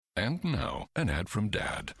And now, an ad from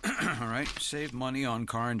Dad. All right, save money on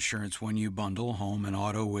car insurance when you bundle home and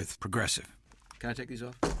auto with Progressive. Can I take these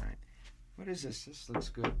off? All right. What is this? This looks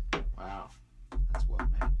good. Wow, that's well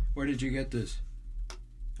made. Where did you get this?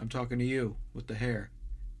 I'm talking to you with the hair.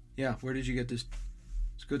 Yeah, where did you get this?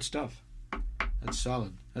 It's good stuff. That's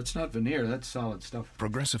solid. That's not veneer, that's solid stuff.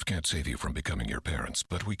 Progressive can't save you from becoming your parents,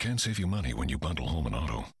 but we can save you money when you bundle home and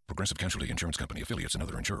auto. Progressive Casualty Insurance Company, affiliates, and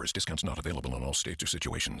other insurers. Discounts not available in all states or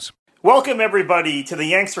situations. Welcome, everybody, to the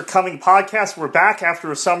Yanks Are Coming podcast. We're back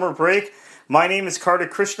after a summer break. My name is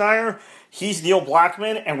Kartik Krishnaiyer. He's Neil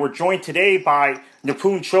Blackmon, and we're joined today by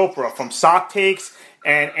Nipun Chopra from Sock Takes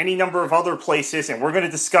and any number of other places, and we're going to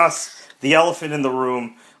discuss the elephant in the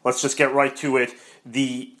room. Let's just get right to it.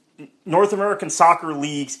 The North American Soccer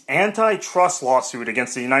League's antitrust lawsuit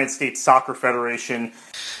against the United States Soccer Federation.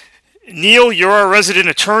 Neil, you're our resident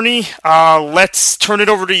attorney. Let's turn it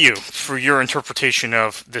over to you for your interpretation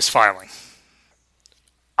of this filing.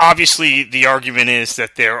 Obviously, the argument is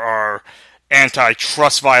that there are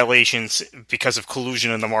antitrust violations because of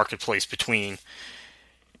collusion in the marketplace between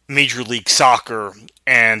Major League Soccer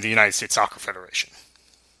and the United States Soccer Federation.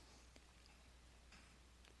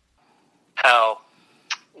 How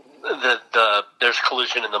there's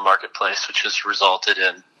collusion in the marketplace, which has resulted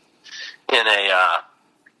in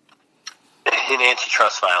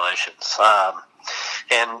antitrust violations.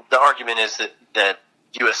 And the argument is that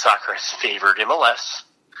US Soccer has favored MLS,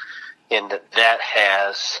 and that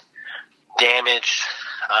has damaged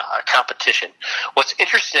competition. What's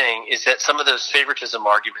interesting is that some of those favoritism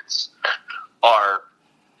arguments are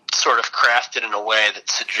sort of crafted in a way that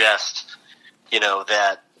suggests,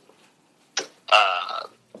 that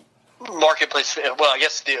marketplace. Well, I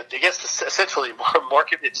guess essentially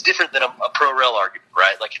market. It's different than a pro-rel argument,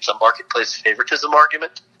 right? Like it's a marketplace favoritism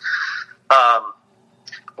argument,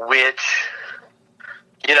 which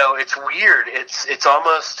it's weird. It's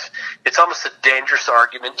almost a dangerous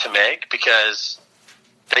argument to make because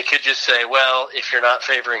they could just say, well, if you're not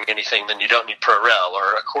favoring anything, then you don't need pro-rel,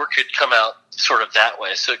 or a court could come out sort of that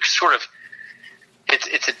way. So it's sort of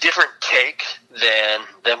it's a different take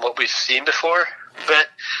than what we've seen before. But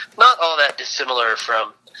not all that dissimilar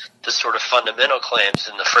from the sort of fundamental claims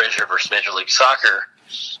in the Frazier versus Major League Soccer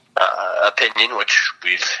opinion, which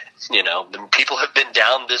people have been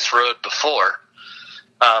down this road before.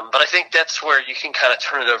 But I think that's where you can kind of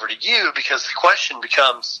turn it over to you, because the question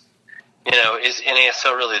becomes, is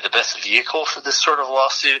NASL really the best vehicle for this sort of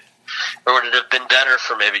lawsuit? Or would it have been better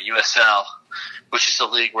for maybe USL, which is a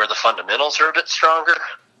league where the fundamentals are a bit stronger,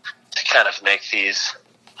 to kind of make these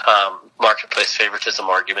marketplace favoritism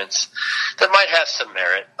arguments that might have some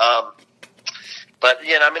merit. But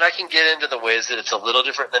I can get into the ways that it's a little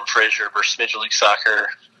different than Frazier versus Major League Soccer,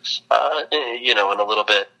 in a little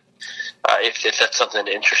bit, if that's something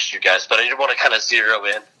that interests you guys. But I did want to kind of zero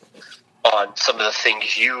in on some of the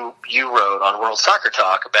things you wrote on World Soccer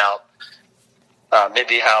Talk about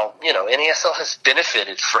maybe how, NASL has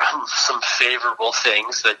benefited from some favorable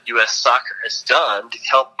things that U.S. Soccer has done to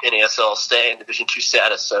help NASL stay in Division II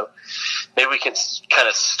status. So maybe we can kind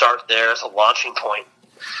of start there as a launching point.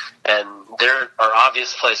 And there are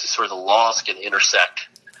obvious places where the laws can intersect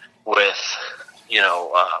with,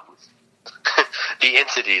 the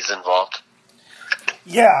entities involved.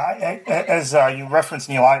 Yeah, as you referenced,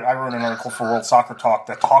 Neil, I wrote an article for World Soccer Talk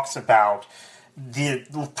that talks about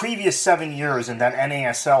the previous 7 years, and that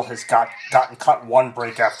NASL has gotten cut one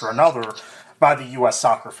break after another by the U.S.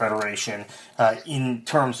 Soccer Federation in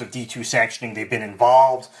terms of D2 sanctioning. They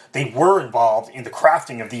were involved in the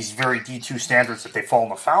crafting of these very D2 standards that they've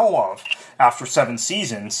fallen afoul of after 7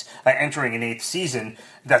 seasons, entering an 8th season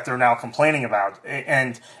that they're now complaining about.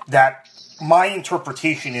 And that my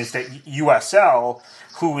interpretation is that USL,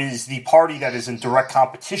 who is the party that is in direct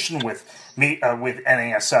competition with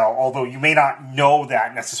NASL, although you may not know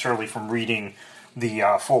that necessarily from reading the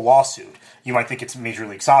full lawsuit. You might think it's Major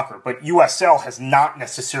League Soccer, but USL has not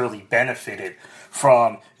necessarily benefited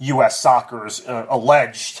from U.S. Soccer's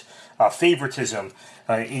alleged favoritism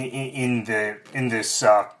in this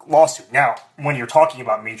lawsuit. Now, when you're talking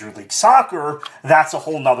about Major League Soccer, that's a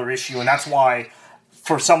whole nother issue, and that's why,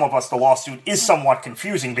 for some of us, the lawsuit is somewhat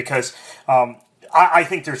confusing, because I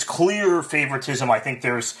think there's clear favoritism. I think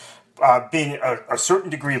there's been a certain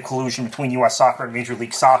degree of collusion between U.S. Soccer and Major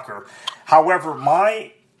League Soccer. However,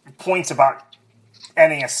 my points about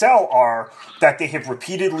NASL are that they have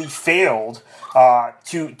repeatedly failed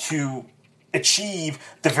to achieve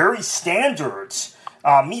the very standards,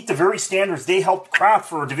 meet the very standards they helped craft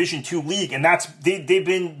for a Division II league, and they've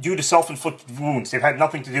been due to self-inflicted wounds. They've had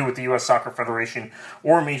nothing to do with the U.S. Soccer Federation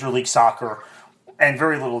or Major League Soccer, and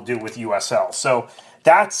very little to do with USL. So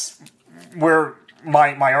that's where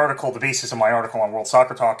my article, the basis of my article on World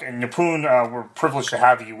Soccer Talk, and Nipun, we're privileged to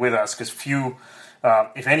have you with us because few,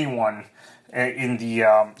 if anyone, in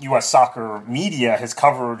the US soccer media has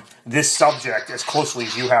covered this subject as closely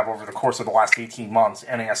as you have over the course of the last 18 months,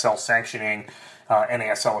 NASL sanctioning,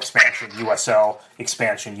 NASL expansion, USL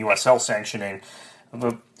expansion, USL sanctioning.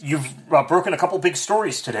 You've broken a couple big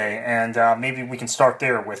stories today, and maybe we can start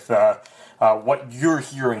there with what you're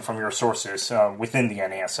hearing from your sources within the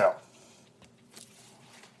NASL.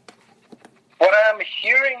 What I'm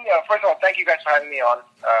hearing, first of all, thank you guys for having me on.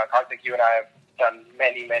 Kartik, you and I have done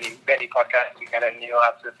many podcasts together, and Neil,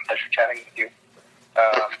 it's a pleasure chatting with you.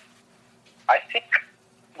 I think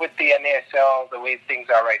with the NASL, the way things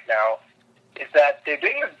are right now, is that they're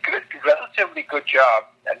doing a relatively good job,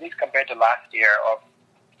 at least compared to last year, of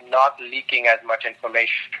not leaking as much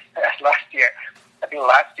information as last year. I think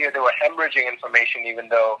last year they were hemorrhaging information, even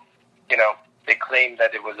though, they claimed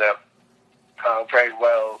that it was a very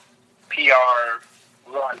well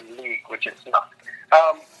PR-run league, which it's not.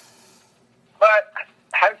 But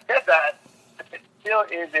having said that, there still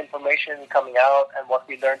is information coming out, and what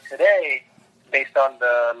we learned today, based on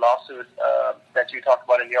the lawsuit that you talked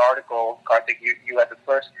about in the article, Kartik, you had the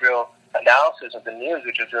first real analysis of the news,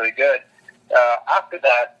 which was really good. After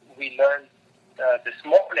that, we learned this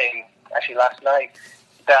morning, actually last night,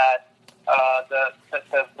 that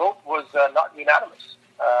the vote was not unanimous,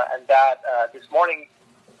 and that this morning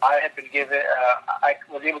I had been given, I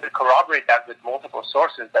was able to corroborate that with multiple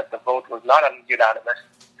sources, that the vote was not unanimous.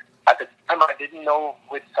 At the time, I didn't know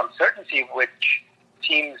with some certainty which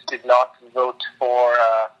teams did not vote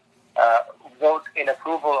in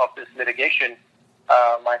approval of this litigation.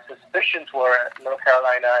 My suspicions were North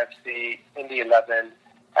Carolina FC, Indy 11,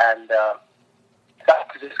 and San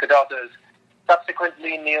Francisco Deltas.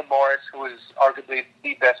 Subsequently, Neil Morris, who is arguably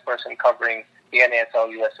the best person covering the NASL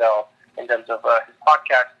USL in terms of his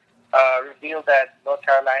podcast, revealed that North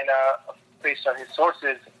Carolina, based on his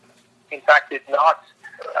sources, in fact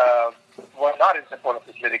were not in support of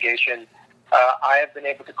this litigation. I have been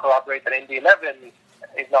able to corroborate that Indy 11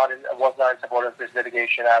 was not in support of this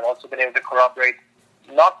litigation. I've also been able to corroborate,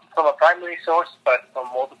 not from a primary source, but from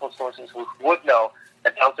multiple sources who would know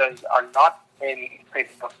that Deltas are not in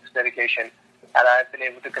favor of this litigation. And I've been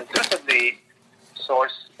able to conclusively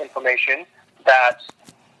source information that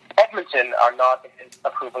Edmonton are not in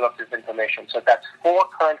approval of this information. So that's 4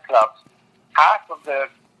 current clubs. Half of the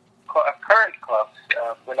current clubs,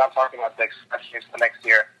 we're not talking about the expansions for next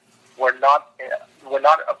year, were not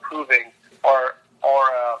approving, or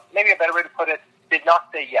maybe a better way to put it, did not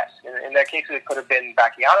say yes. In their cases, it could have been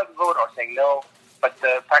backing out of the vote or saying no. But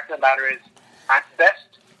the fact of the matter is, at best,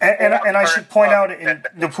 and I should point out,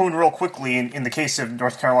 Nipun, real quickly, in the case of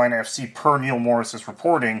North Carolina FC, per Neil Morris's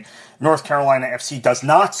reporting, North Carolina FC does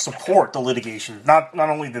not support the litigation. Not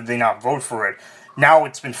only did they not vote for it, now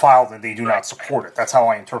it's been filed and they do not support it. That's how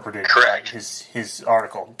I interpreted his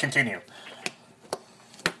article. Continue.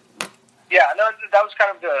 Yeah, no, that was kind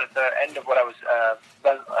of the end of what I was,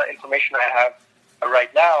 the information I have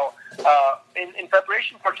right now. In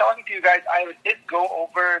preparation for talking to you guys, I did go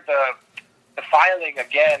over the filing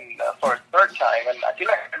again for a third time, and I feel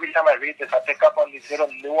like every time I read this, I pick up on these little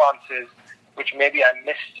nuances which maybe I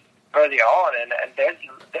missed early on, and there's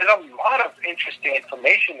a lot of interesting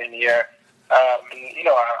information in here.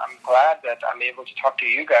 I'm glad that I'm able to talk to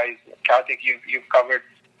you guys. Kartik, you've covered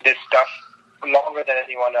this stuff longer than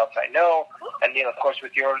anyone else I know, and of course,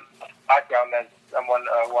 with your background as someone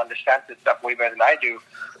who understands this stuff way better than I do,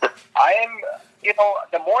 I am,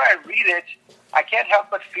 the more I read it, I can't help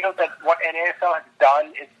but feel that what NASL has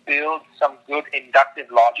done is build some good inductive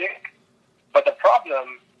logic, but the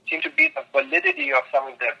problem seems to be the validity of some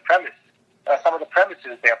of the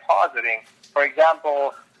premises they're positing. For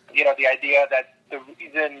example, the idea that the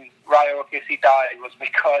reason Rayo OKC died was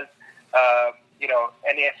because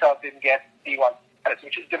NASL didn't get D1 status,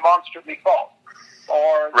 which is demonstrably false,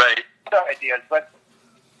 or other ideas. But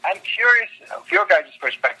I'm curious, from your guys'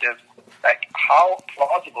 perspective, like, how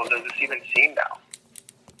plausible does this even seem now?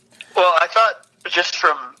 Well, I thought, just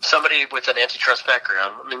from somebody with an antitrust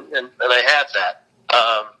background, and I have that,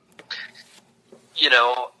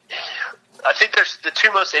 I think there's the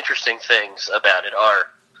two most interesting things about it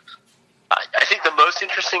are, I think the most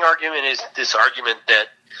interesting argument is this argument that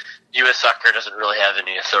U.S. soccer doesn't really have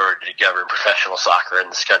any authority to govern professional soccer in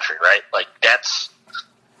this country, right? Like, that's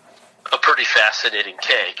a pretty fascinating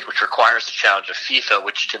take, which requires a challenge of FIFA,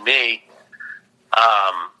 which to me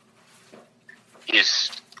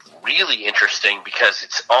is really interesting because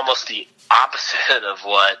it's almost the opposite of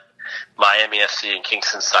what Miami FC and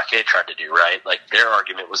Kingston Sake tried to do, right? Like, their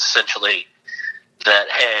argument was essentially that,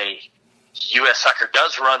 hey, U.S. Soccer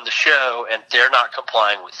does run the show and they're not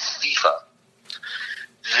complying with FIFA.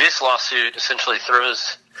 This lawsuit essentially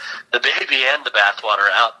throws the baby and the bathwater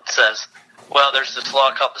out and says, well, there's this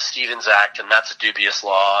law called the Stevens Act, and that's a dubious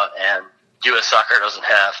law, and U.S. Soccer doesn't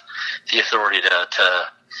have the authority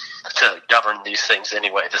to govern these things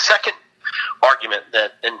anyway. The second argument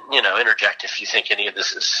that, and interject if you think any of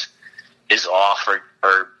this is off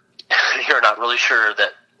or you're not really sure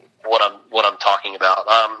that what I'm talking about.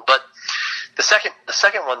 But the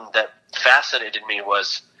second one that fascinated me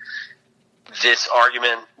was this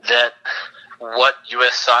argument that what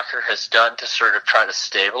U.S. Soccer has done to sort of try to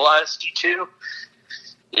stabilize D2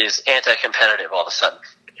 is anti-competitive all of a sudden,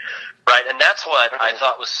 right? And that's what I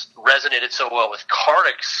thought resonated so well with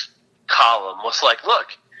Kartik's column, was like, look,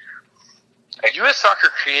 U.S. Soccer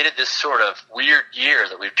created this sort of weird year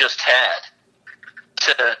that we've just had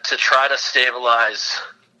to try to stabilize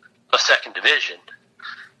a second division.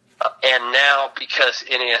 And now, because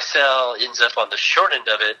NASL ends up on the short end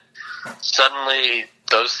of it, suddenly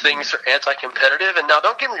those things are anti-competitive. And now,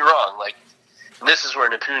 don't get me wrong, this is where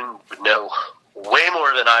Nipun would know way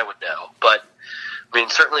more than I would know. But,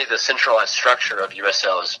 certainly the centralized structure of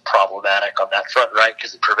USL is problematic on that front, right?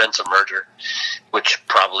 Because it prevents a merger, which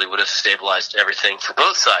probably would have stabilized everything for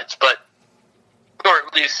both sides, or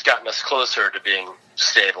at least gotten us closer to being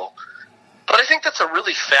stable. But I think that's a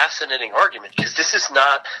really fascinating argument, because this is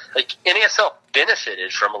not, NASL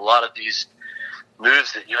benefited from a lot of these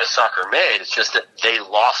moves that U.S. Soccer made. It's just that they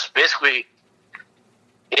lost, basically,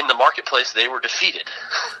 in the marketplace, they were defeated.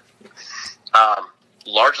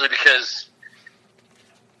 Largely because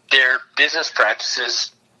their business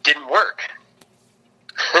practices didn't work.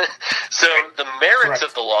 So the merits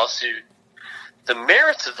of the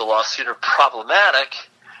lawsuit are problematic,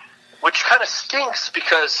 which kind of stinks,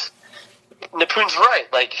 because Nipun's right.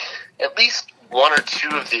 At least one or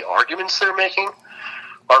two of the arguments they're making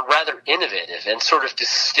are rather innovative and sort of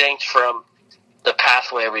distinct from the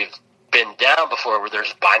pathway we've been down before, where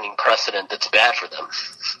there's binding precedent that's bad for them.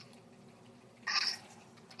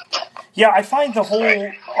 Yeah, I find the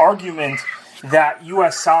whole argument that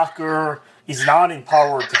U.S. Soccer is not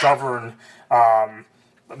empowered to govern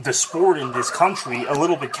the sport in this country a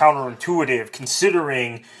little bit counterintuitive,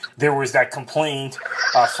 considering there was that complaint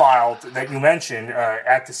filed that you mentioned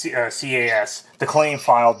at the CAS, the claim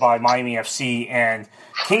filed by Miami FC and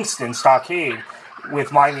Kingston Stockade,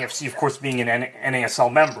 with Miami FC, of course, being an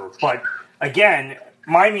NASL member. But again,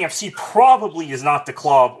 Miami FC probably is not the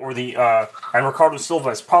club, or and Ricardo Silva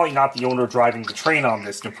is probably not the owner driving the train on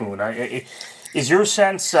this, Nipun. Is your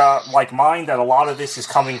sense, like mine, that a lot of this is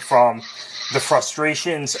coming from the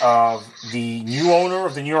frustrations of the new owner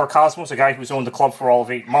of the New York Cosmos, a guy who's owned the club for all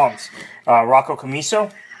of 8 months, Rocco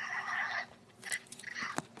Commisso?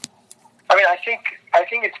 I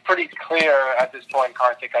think it's pretty clear at this point,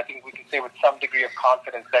 Kartik. I think we can say with some degree of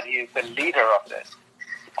confidence that he is the leader of this.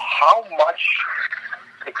 How much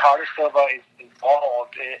Ricardo Silva is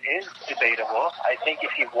involved is debatable. I think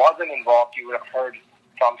if he wasn't involved, you would have heard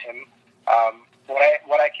from him.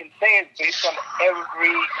 What I can say is, based on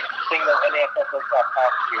every single NASL person I've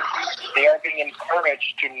talked to, they are being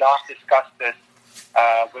encouraged to not discuss this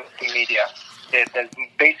with the media. There's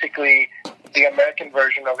basically the American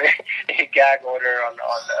version of a gag order on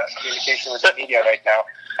communication with the media right now,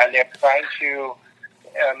 and they're trying to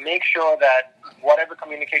make sure that whatever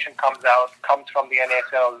communication comes comes from the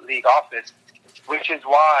NASL league office, which is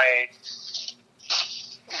why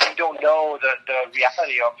we don't know the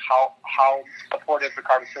reality of how supportive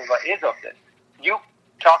Ricardo Silva is of this. You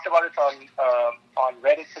talked about it on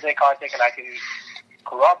Reddit today, Kartik, and I can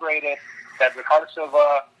corroborate it, that Ricardo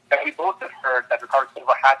Silva, that we both have heard that Ricardo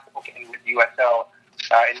Silva has spoken with USL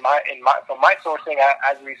from my sourcing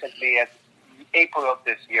as recently as April of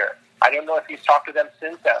this year. I don't know if he's talked to them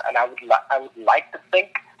since, and I would like to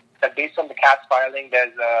think that based on the CAS filing,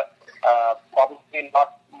 there's probably a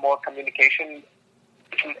lot more communication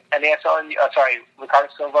between NASL and Ricardo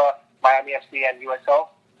Silva, Miami FC, and USL.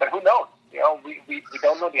 But who knows? We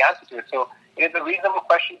don't know the answer to it. So it is a reasonable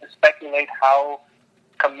question to speculate how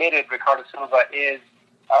committed Ricardo Silva is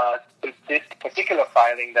to this particular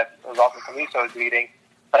filing that Rocco Commisso is leading.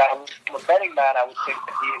 But I'm a betting man. I would think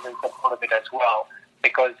that he is in support of it as well,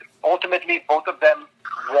 because ultimately both of them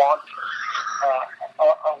want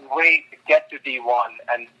a way to get to D1.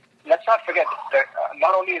 And let's not forget that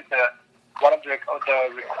not only is one of the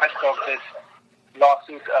requests of this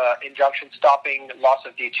lawsuit injunction stopping loss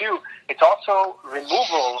of D2, it's also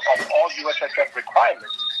removal of all USSF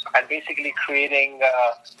requirements and basically creating,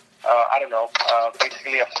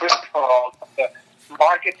 basically a free-for-all of the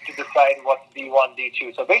markets to decide what's D1,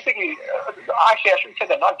 D2. So basically, actually, I shouldn't say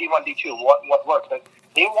that, not D1, D2, what works. But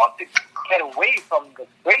they want to get away from the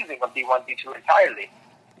phrasing of D1, D2 entirely.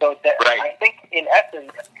 So I think, in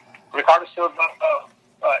essence, Ricardo Silva,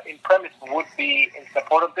 in premise, would be in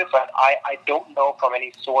support of this, but I don't know from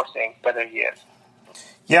any sourcing whether he is.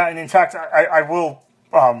 Yeah, and in fact, I will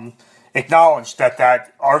acknowledge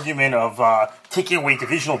that argument of taking away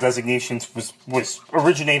divisional designations was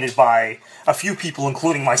originated by a few people,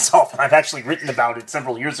 including myself. And I've actually written about it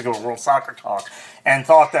several years ago at World Soccer Talk, and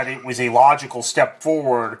thought that it was a logical step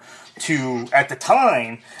forward to, at the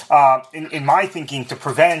time, in my thinking, to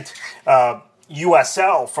prevent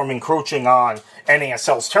USL from encroaching on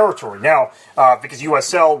NASL's territory. Now, because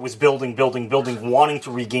USL was building, wanting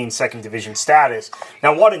to regain second division status.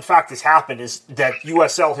 Now, what in fact has happened is that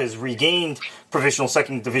USL has regained provisional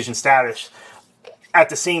second division status at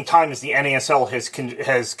the same time as the NASL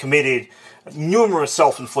has committed numerous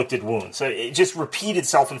self-inflicted wounds. Just repeated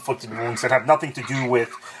self-inflicted wounds that have nothing to do with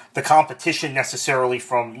the competition necessarily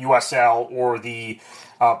from USL or the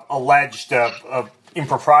alleged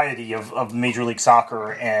impropriety of Major League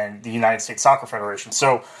Soccer and the United States Soccer Federation.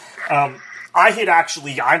 So I had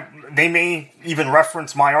actually, they may even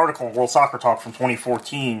reference my article in World Soccer Talk from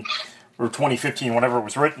 2014 or 2015, whenever it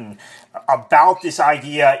was written, about this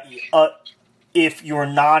idea, if you're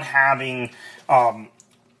not having a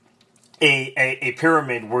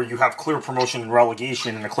pyramid where you have clear promotion and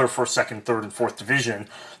relegation and a clear first, second, third, and fourth division,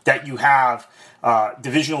 that you have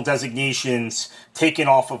divisional designations taken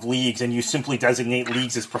off of leagues, and you simply designate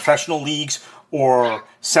leagues as professional leagues or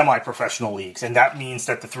semi-professional leagues. And that means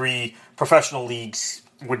that the three professional leagues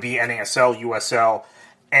would be NASL, USL,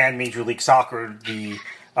 and Major League Soccer. The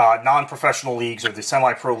non-professional leagues or the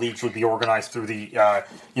semi-pro leagues would be organized through the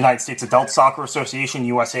United States Adult Soccer Association,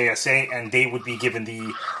 USASA, and they would be given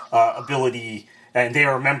the ability, and they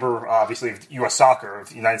are a member, obviously, of US Soccer, of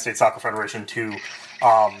the United States Soccer Federation, to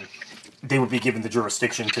they would be given the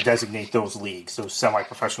jurisdiction to designate those leagues, those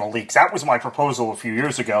semi-professional leagues. That was my proposal a few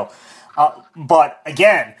years ago. But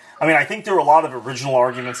again, I mean, I think there are a lot of original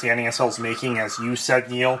arguments the NASL is making, as you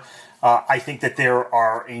said, Neil. I think that there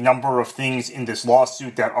are a number of things in this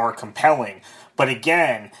lawsuit that are compelling. But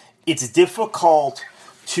again, it's difficult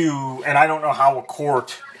to, and I don't know how a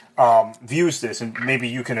court views this, and maybe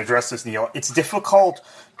you can address this, Neil. It's difficult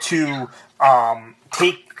to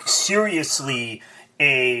take seriously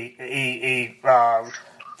a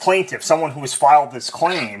plaintiff, someone who has filed this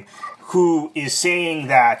claim, who is saying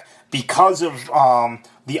that because of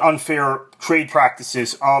the unfair trade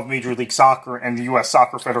practices of Major League Soccer and the U.S.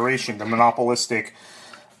 Soccer Federation, the monopolistic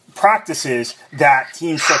practices, that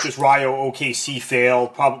teams such as Rio OKC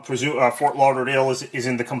failed. Fort Lauderdale is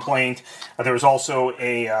in the complaint. There's also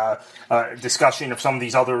a discussion of some of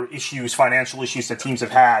these other issues, financial issues that teams have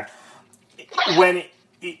had. When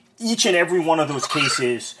each and every one of those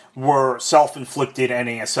cases were self-inflicted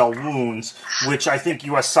NASL wounds, which I think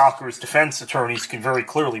U.S. Soccer's defense attorneys can very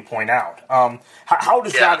clearly point out. How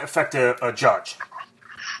does that affect a judge?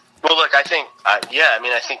 Well, look, I think, I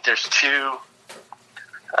think there's two.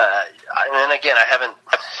 And again,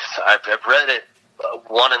 I've read it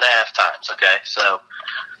 1.5 times. Okay, so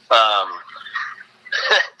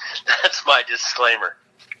that's my disclaimer.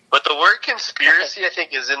 But the word conspiracy, I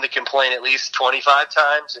think, is in the complaint at least 25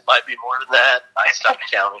 times. It might be more than that. I stopped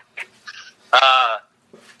counting.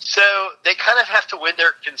 So they kind of have to win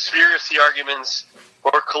their conspiracy arguments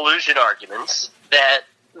or collusion arguments that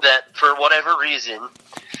for whatever reason,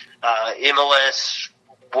 MLS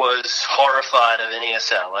was horrified of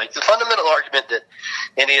NASL. Like, the fundamental argument that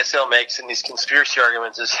NASL makes in these conspiracy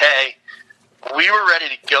arguments is, hey, we were ready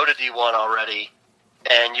to go to D1 already,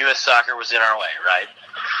 and U.S. Soccer was in our way, right?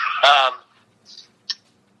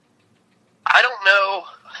 I don't know.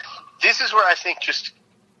 This is where I think just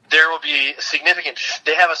there will be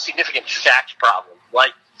they have a significant fact problem.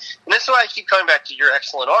 Like, and this is why I keep coming back to your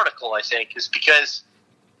excellent article, I think, is because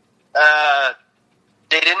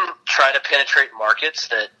they didn't try to penetrate markets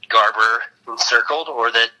that Garber encircled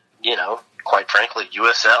or that, quite frankly,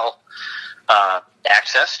 USL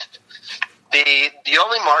accessed. The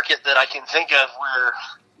only market that I can think of where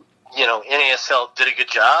NASL did a good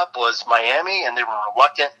job was Miami, and they were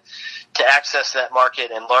reluctant to access that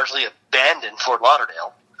market and largely abandoned Fort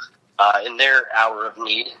Lauderdale in their hour of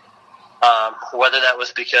need. Whether that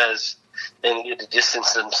was because they needed to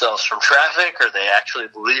distance themselves from traffic, or they actually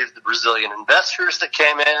believed the Brazilian investors that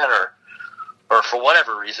came in, or for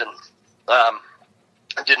whatever reason,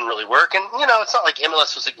 it didn't really work. And, it's not like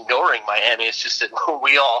MLS was ignoring Miami. It's just that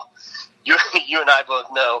you and I both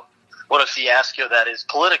know what a fiasco that is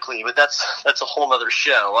politically, but that's a whole other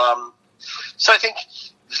show. So I think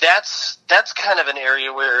that's kind of an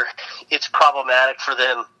area where it's problematic for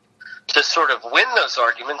them to sort of win those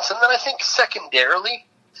arguments. And then I think secondarily,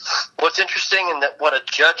 what's interesting and that what a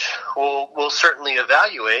judge will certainly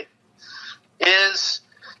evaluate is,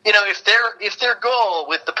 you know, if their goal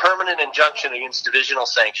with the permanent injunction against divisional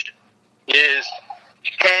sanction is,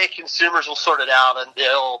 hey, consumers will sort it out and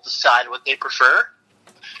they'll decide what they prefer.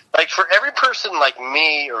 Like, for every person like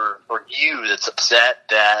me or you that's upset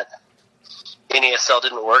that NASL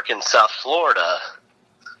didn't work in South Florida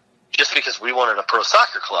just because we wanted a pro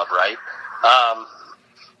soccer club, right?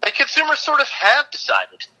 Like, consumers sort of have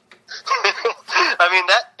decided. I mean,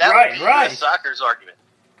 that would be US Soccer's argument.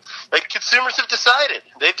 Like, consumers have decided.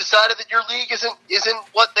 They've decided that your league isn't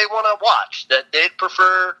what they want to watch, that they'd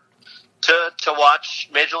prefer to watch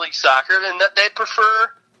Major League Soccer, and that they'd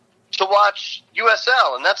prefer to watch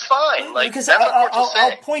USL, and that's fine. Like, because that's what courts will say.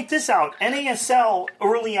 I'll point this out. NASL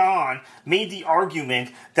early on made the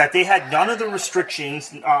argument that they had none of the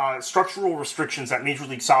restrictions, structural restrictions that Major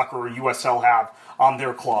League Soccer or USL have on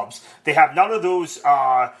their clubs. They have none of those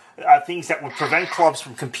things that would prevent clubs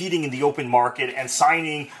from competing in the open market and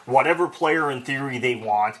signing whatever player in theory they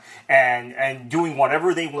want and doing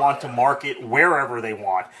whatever they want to market wherever they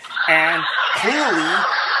want. And clearly,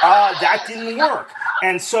 that didn't work.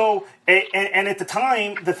 And so, and at the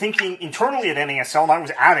time, the thinking internally at NASL, and I was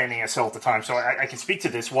at NASL at the time, so I can speak to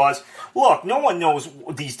this, was, look, no one knows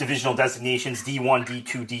these divisional designations, D1,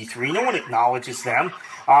 D2, D3. No one acknowledges them.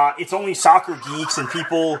 It's only soccer geeks and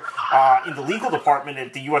people in the legal department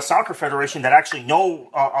at the US Soccer Federation that actually know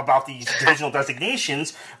about these divisional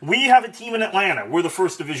designations. We have a team in Atlanta. We're the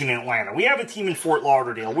first division in Atlanta. We have a team in Fort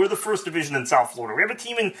Lauderdale. We're the first division in South Florida. We have a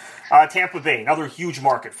team in Tampa Bay, another huge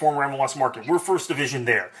market, former MLS market. We're first division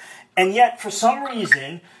there. And yet, for some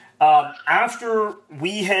reason, after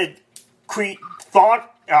we had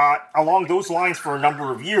thought along those lines for a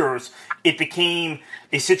number of years, it became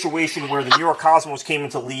a situation where the New York Cosmos came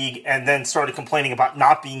into league and then started complaining about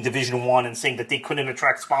not being Division I and saying that they couldn't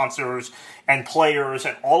attract sponsors and players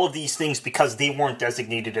and all of these things because they weren't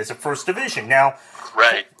designated as a first division. Now,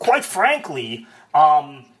 quite frankly,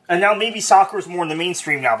 and now maybe soccer is more in the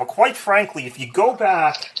mainstream now, but quite frankly, if you go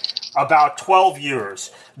back about 12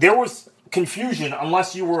 years, there was confusion,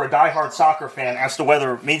 unless you were a diehard soccer fan, as to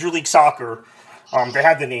whether Major League Soccer, they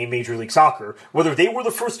had the name Major League Soccer, whether they were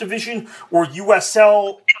the first division or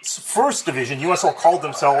USL's first division. USL called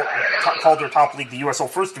their top league the USL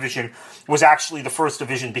First Division, was actually the first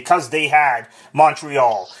division because they had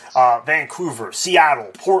Montreal, Vancouver,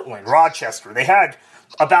 Seattle, Portland, Rochester. They had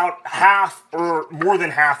about half or more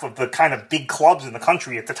than half of the kind of big clubs in the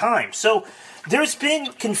country at the time. So there's been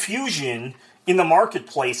confusion in the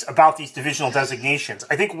marketplace about these divisional designations.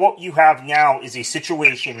 I think what you have now is a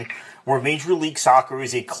situation where Major League Soccer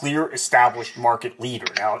is a clear, established market leader.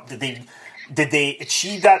 Now, did they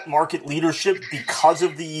achieve that market leadership because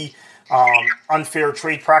of the unfair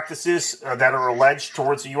trade practices that are alleged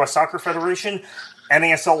towards the U.S. Soccer Federation?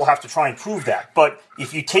 NASL will have to try and prove that. But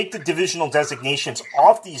if you take the divisional designations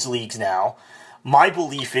off these leagues now, my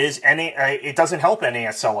belief is it doesn't help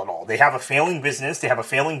NASL at all. They have a failing business. They have a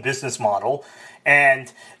failing business model.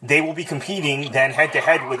 And they will be competing then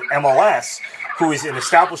head-to-head with MLS, who is an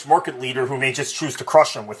established market leader who may just choose to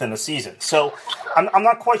crush them within a season. So I'm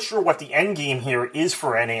not quite sure what the end game here is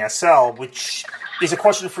for NASL, which is a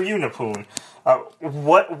question for you, Nipun.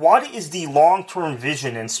 What is the long-term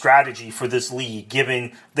vision and strategy for this league,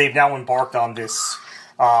 given they've now embarked on this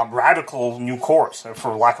radical new course,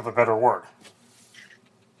 for lack of a better word?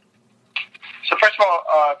 So first of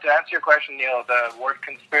all, to answer your question, Neil, the word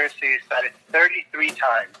conspiracy is cited 33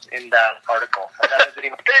 times in that article. And that doesn't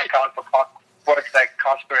even account for words like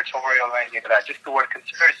conspiratorial or anything like that. Just the word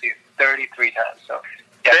conspiracy is 33 times. So,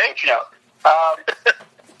 yeah, thank you.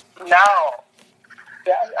 Now,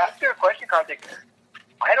 to answer your question, Kartik,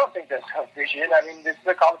 I don't think there's a vision. I mean, this is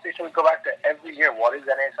a conversation we go back to every year. What is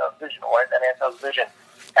NASL's vision? What is NASL's vision?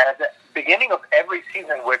 And at the beginning of every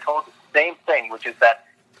season, we're told the same thing, which is that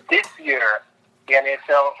this year, the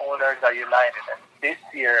NASL owners are united, and this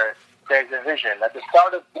year there's a vision. At the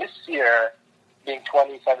start of this year, being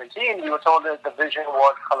 2017, we were told that the vision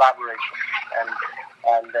was collaboration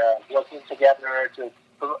and working together to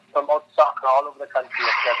promote soccer all over the country,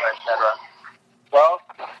 etc. Well,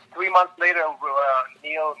 3 months later,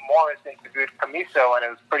 Neil Morris interviewed Camiso, and it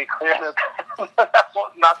was pretty clear that that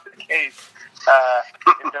was not the case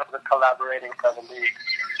in terms of collaborating for the league.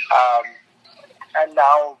 and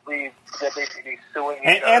now they're basically suing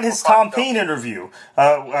each other. And his Tom Paine interview,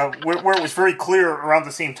 where it was very clear around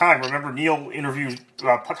the same time. Remember, Neil interviewed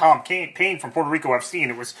Tom Paine from Puerto Rico FC,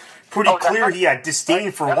 and it was pretty clear he had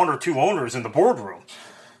disdain for one or two owners in the boardroom.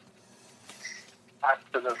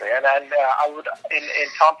 Absolutely, and I would, in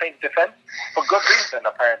Tom Paine's defense, for good reason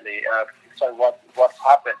apparently. So what's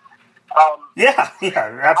happened? Yeah,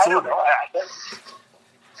 absolutely. I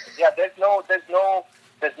don't know.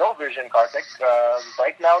 There's no vision, Kartik.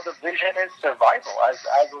 Right now, the vision is survival, as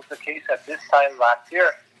was the case at this time last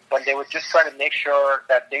year, when they were just trying to make sure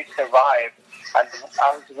that they survive. And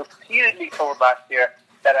I was repeatedly told last year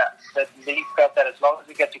that they felt that as long as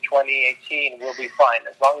we get to 2018, we'll be fine.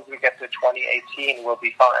 As long as we get to 2018, we'll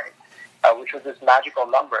be fine, which was this magical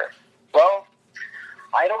number. Well,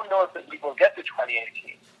 I don't know if the league will get to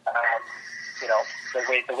 2018.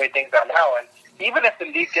 The way things are now, and even if the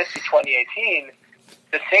league gets to 2018,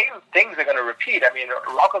 the same things are going to repeat. I mean,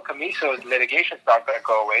 Rocco Camiso's litigation is not going to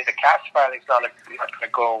go away. The cash filing is not going to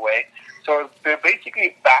go away. So we're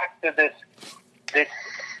basically back to this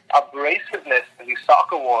abrasiveness in the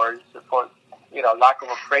soccer wars, for lack of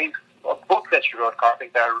a phrase, a book that you wrote,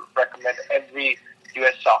 Kartik, that I recommend every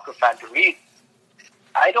US soccer fan to read.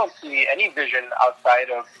 I don't see any vision outside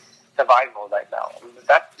of survival right now.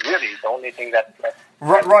 That's really the only thing that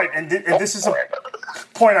right. And this is a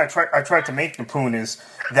point I tried to make, Nipun, is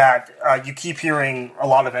that you keep hearing a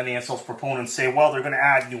lot of NASL's proponents say, well, they're going to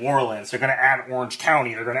add New Orleans, they're going to add Orange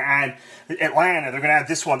County, they're going to add Atlanta, they're going to add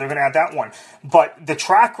this one, they're going to add that one. But the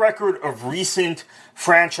track record of recent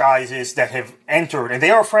franchises that have entered, and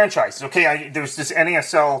they are franchises, okay, there's this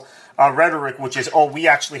NASL rhetoric, which is, we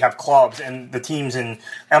actually have clubs, and the teams in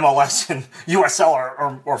MLS and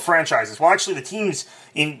USL are franchises. Well, actually,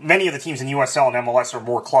 many of the teams in USL and MLS are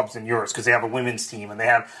more clubs than yours, because they have a women's team, and they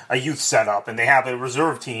have a youth setup, and they have a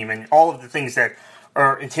reserve team, and all of the things that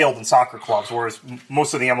are entailed in soccer clubs, whereas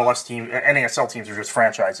most of the NASL teams are just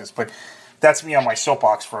franchises. But that's me on my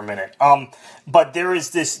soapbox for a minute. But there is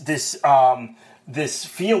this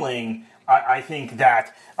feeling, I think,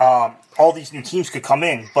 that all these new teams could come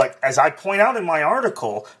in. But as I point out in my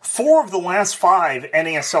article, 4 of the last 5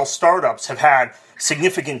 NASL startups have had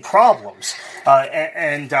significant problems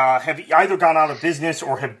and have either gone out of business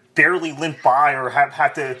or have barely limped by, or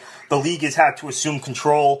the league has had to assume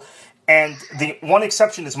control. And the one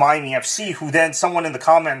exception is Miami FC, who then someone in the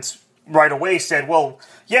comments right away said, well,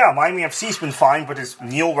 yeah, Miami FC's been fine, but as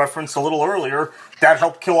Neil referenced a little earlier, that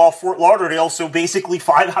helped kill off Fort Lauderdale, so basically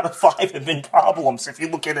 5 out of 5 have been problems, if you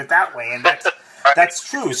look at it that way, and that's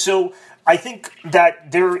true. So I think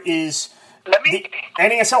that there is...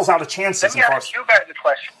 NASL's out of chances. Let me ask you guys a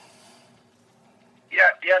question.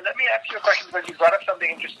 Yeah, let me ask you a question, because you brought up something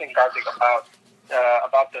interesting, Kartik,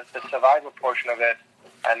 about the survival portion of it,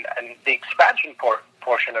 and the expansion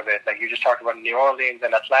portion of it. Like you just talked about New Orleans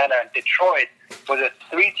and Atlanta and Detroit were the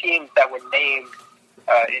 3 teams that were named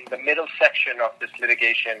in the middle section of this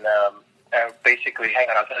litigation. Basically, hang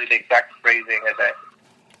on, I'll tell you the exact phrasing as I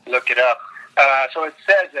look it up. So it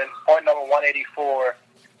says in point number 184,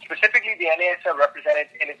 specifically the NASL represented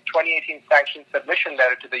in its 2018 sanctions submission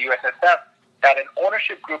letter to the USSF that an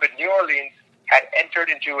ownership group in New Orleans had entered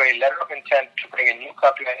into a letter of intent to bring a new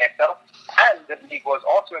club to NASL, and the league was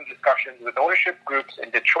also in discussions with ownership groups in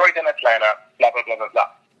Detroit and Atlanta, blah, blah, blah, blah, blah.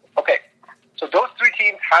 Okay, so those 3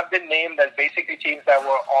 teams have been named as basically teams that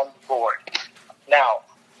were on board. Now,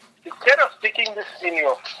 instead of sticking this in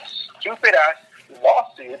your stupid-ass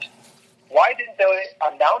lawsuit, why didn't they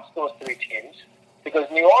announce those 3 teams? Because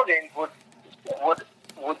New Orleans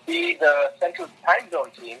would be the Central Time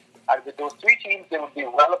Zone team, and with those 3 teams, they would be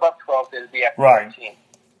well above 12. They would be at 14.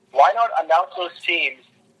 Why not announce those teams?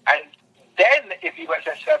 And then, if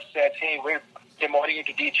USSF said, "Hey, we're demoting you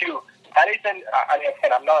to D2," that is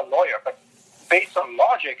and I'm not a lawyer, but based on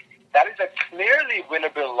logic, that is a clearly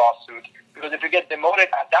winnable lawsuit. Because if you get demoted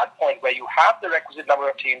at that point, where you have the requisite number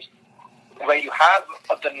of teams, where you have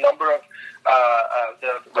the number of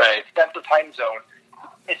the Central Time Zone,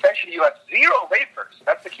 essentially you have 0 waivers.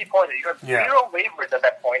 That's the key point. You have 0 waivers at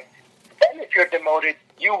that point. Then if you're demoted,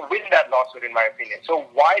 you win that lawsuit, in my opinion. So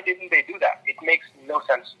why didn't they do that? It makes no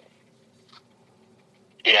sense.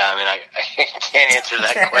 Yeah, I mean, I can't answer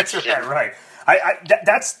that question. Answer that, right.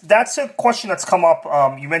 That's a question that's come up.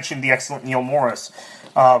 You mentioned the excellent Neil Morris.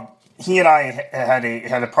 He and I had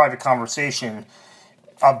a private conversation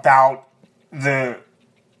about the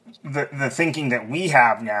thinking that we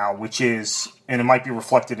have now, which is, and it might be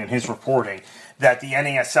reflected in his reporting, that the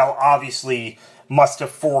NASL obviously must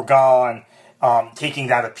have foregone taking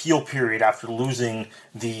that appeal period after losing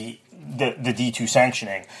the D2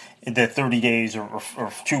 sanctioning. the 30 days or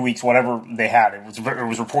 2 weeks, whatever they had. It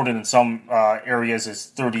was reported in some areas as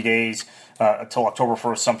 30 days until October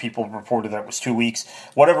 1st. Some people reported that it was 2 weeks.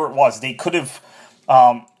 Whatever it was, they could have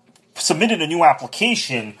submitted a new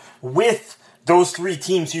application with those three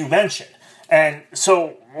teams you mentioned. And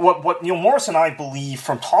so what Neil Morris and I believe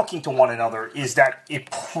from talking to one another is that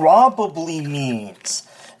it probably means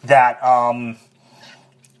that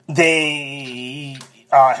they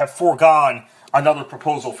have foregone another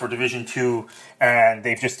proposal for Division II, and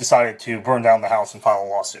they've just decided to burn down the house and file a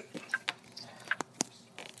lawsuit.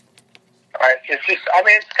 All right. It's just, I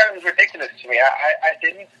mean, it's kind of ridiculous to me.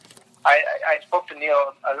 I spoke to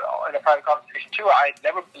Neil in a private conversation too. I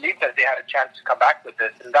never believed that they had a chance to come back with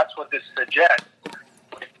this, and that's what this suggests.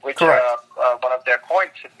 Which one of their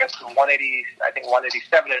points, against 180, I think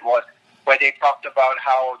 187 it was, where they talked about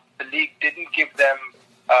how the league didn't give them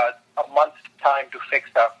a month's time to fix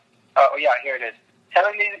stuff. Here it is.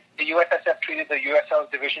 Tellingly, the USSF treated the USL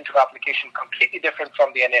Division II application completely different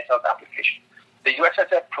from the NASL's application. The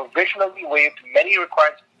USSF provisionally waived many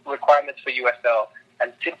requirements for USL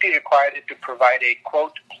and simply required it to provide a,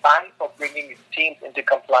 quote, plan for bringing its teams into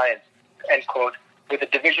compliance, end quote, with the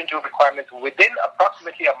Division II requirements within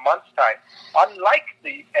approximately a month's time, unlike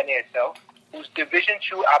the NASL, whose Division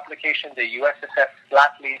II application the USSF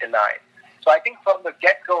flatly denied. So I think from the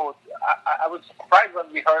get-go, I was surprised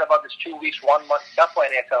when we heard about this 2 weeks, 1 month stuff for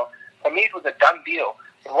NASL. For me, it was a done deal.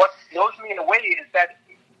 And what blows me away is that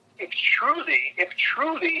if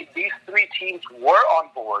truly these three teams were on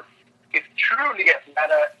board, if truly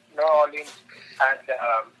Atlanta, New Orleans,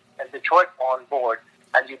 and Detroit were on board,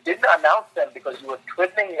 and you didn't announce them because you were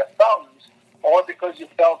twiddling your thumbs or because you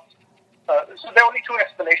felt... so there are only two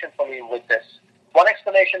explanations for me with this. One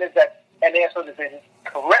explanation is that NASL is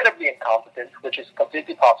incredibly incompetent, which is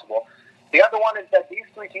completely possible. The other one is that these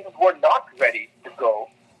three teams were not ready to go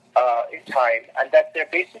in time, and that they're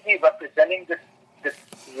basically representing this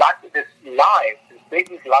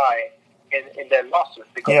blatant lie in their lawsuit.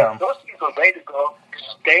 Because if those teams were ready to go,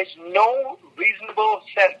 there's no reasonable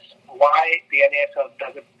sense why the NASL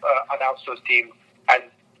doesn't announce those teams and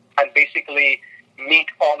basically meet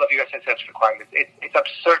all of USSF's requirements. It's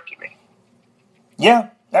absurd to me. Yeah,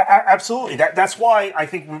 absolutely. That's why I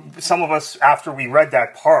think some of us, after we read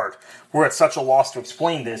that part, were at such a loss to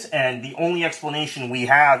explain this. And the only explanation we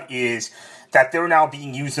have is that they're now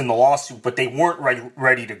being used in the lawsuit, but they weren't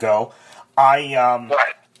ready to go.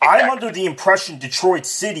 I'm under the impression Detroit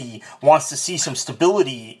City wants to see some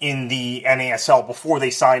stability in the NASL before they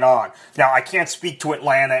sign on. Now, I can't speak to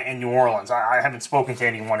Atlanta and New Orleans. I haven't spoken to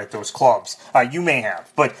anyone at those clubs. You may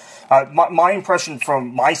have. But my impression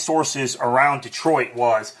from my sources around Detroit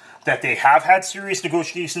was that they have had serious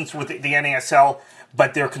negotiations with the NASL,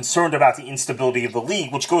 but they're concerned about the instability of the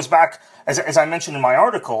league, which goes back, as I mentioned in my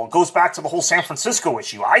article, goes back to the whole San Francisco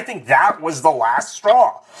issue. I think that was the last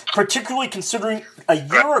straw, particularly considering a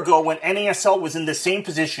year ago when NASL was in the same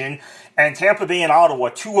position and Tampa Bay and Ottawa,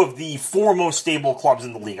 two of the four most stable clubs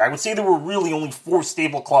in the league. I would say there were really only four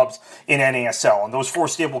stable clubs in NASL, and those four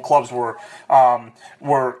stable clubs were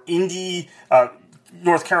Indy,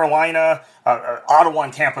 North Carolina, Ottawa,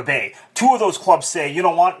 and Tampa Bay. Two of those clubs say, you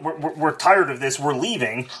know what, we're tired of this, we're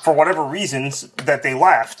leaving, for whatever reasons that they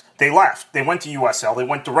left. They went to USL, they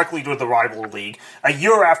went directly to the rival league. A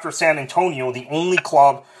year after San Antonio, the only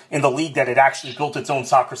club in the league that had actually built its own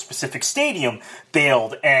soccer-specific stadium,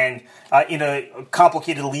 bailed, and in a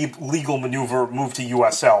complicated legal maneuver, moved to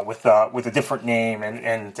USL with a different name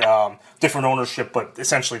and different ownership, but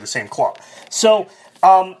essentially the same club. So,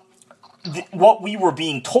 what we were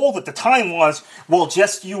being told at the time was, well,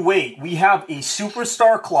 just you wait. We have a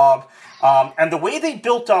superstar club, and the way they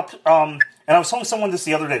built up, and I was telling someone this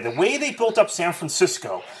the other day, the way they built up San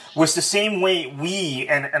Francisco was the same way we,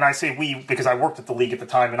 and I say we because I worked at the league at the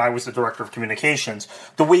time and I was the director of communications,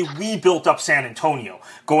 the way we built up San Antonio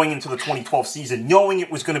going into the 2012 season, knowing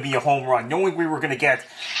it was going to be a home run, knowing we were going to get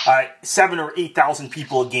 7,000 or 8,000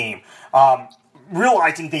 people a game,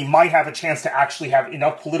 realizing they might have a chance to actually have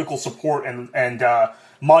enough political support and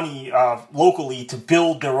money locally to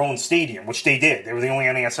build their own stadium, which they did. They were the only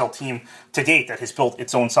NASL team to date that has built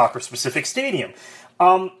its own soccer-specific stadium.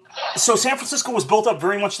 So San Francisco was built up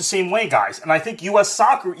very much the same way, guys. And I think US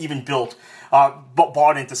Soccer even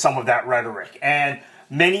bought into some of that rhetoric. And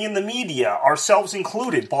many in the media, ourselves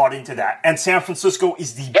included, bought into that. And San Francisco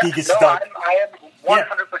is the biggest... I am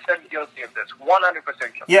 100% guilty of this. 100%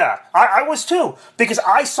 guilty. Yeah, I was too. Because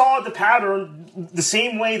I saw the pattern the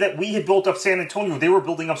same way that we had built up San Antonio. They were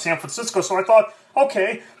building up San Francisco. So I thought,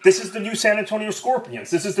 okay, this is the new San Antonio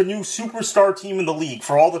Scorpions. This is the new superstar team in the league.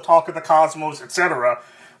 For all the talk of the Cosmos, etc.,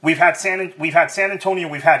 we've had San Antonio,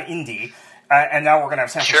 we've had Indy, and now we're going to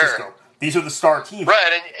have San Francisco. These are the star teams.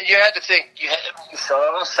 Right, and you had to think, you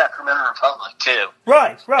saw Sacramento Republic, too.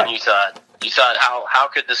 Right. And you thought how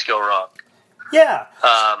could this go wrong? Yeah.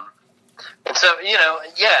 And so,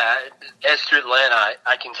 as to Atlanta,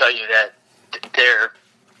 I can tell you that there are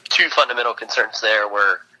two fundamental concerns there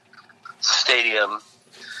were stadium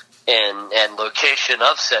and location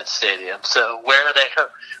of said stadium. So where they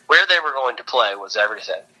were going to play was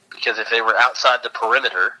everything. Because if they were outside the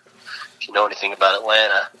perimeter, if you know anything about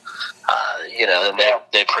Atlanta, then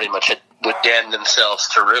they pretty much would damn themselves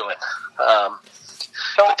to ruin.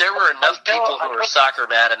 But there were enough people who were soccer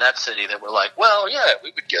mad in that city that were like, well, yeah,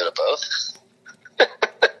 we would go to both.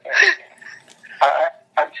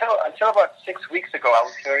 Until about 6 weeks ago, I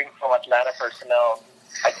was hearing from Atlanta personnel,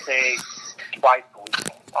 I'd say twice a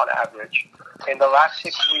week on average. In the last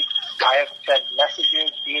 6 weeks, I have sent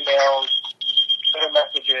messages, emails, Twitter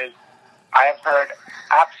messages. I have heard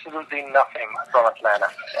absolutely nothing from Atlanta,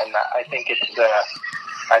 and I think it's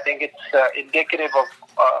indicative of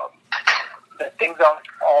that things aren't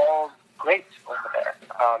all great over there.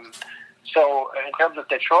 So in terms of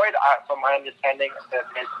Detroit, from my understanding, there's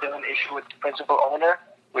still an issue with the principal owner,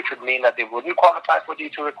 which would mean that they wouldn't qualify for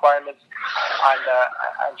D2 requirements. And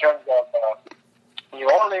in terms of New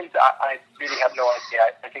Orleans, I really have no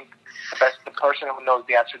idea. I think the person who knows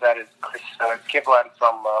the answer to that is Chris Kivland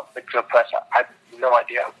from Victor Press. I have no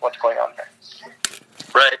idea what's going on there.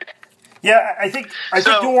 Right. Yeah, I think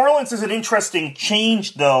New Orleans is an interesting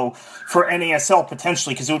change, though, for NASL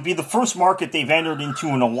potentially, because it would be the first market they've entered into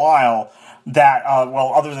in a while that,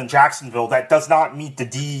 other than Jacksonville, that does not meet the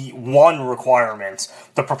D1 requirements,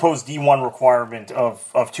 the proposed D1 requirement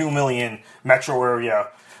of $2 million metro area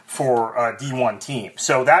for a D1 team.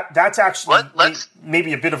 So that's actually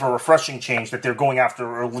maybe a bit of a refreshing change that they're going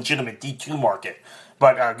after a legitimate D2 market.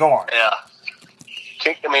 But go on. Yeah.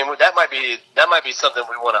 I mean, that might be something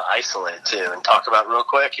we want to isolate too and talk about real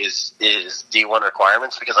quick is D1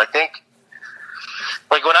 requirements, because I think,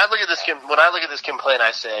 like, when I look at this complaint, I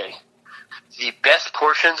say the best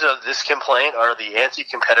portions of this complaint are the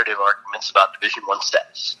anti-competitive arguments about Division I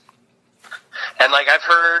status. And like I've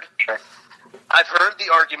heard the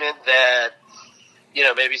argument that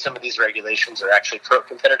maybe some of these regulations are actually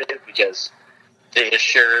pro-competitive because they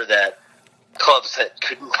assure that clubs that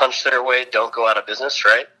couldn't punch their weight don't go out of business,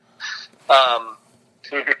 right? And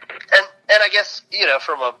I guess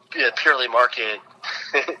from a purely market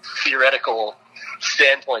theoretical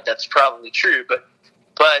standpoint, that's probably true. But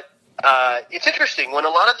it's interesting when a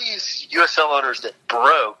lot of these USL owners that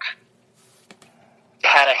broke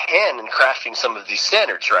had a hand in crafting some of these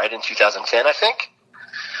standards, right? In 2010, I think.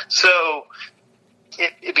 So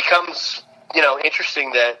it becomes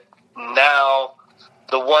interesting that now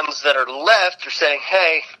the ones that are left are saying,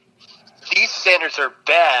 hey, these standards are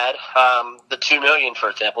bad. The 2 million, for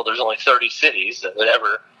example, there's only 30 cities that would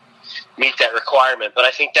ever meet that requirement. But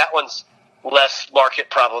I think that one's less market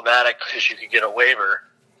problematic because you could get a waiver,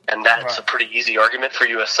 and that's a pretty easy argument for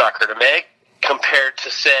U.S. Soccer to make compared to,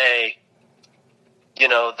 say,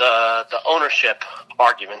 the ownership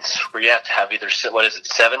arguments where you have to have either,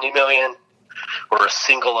 70 million or a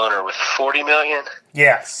single owner with 40 million.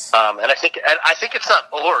 Yes. And I think it's not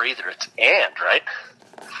or either, it's and, right?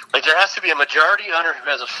 Like there has to be a majority owner who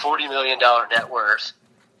has a $40 million net worth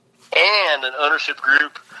and an ownership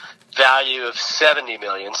group value of 70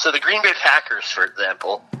 million. So the Green Bay Packers, for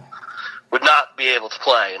example, would not be able to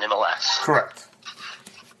play in MLS. Correct.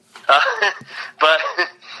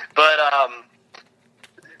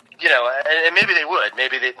 And maybe they would.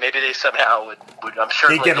 Maybe they somehow would. I'm sure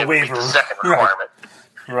they get a waiver. Meet the second requirement.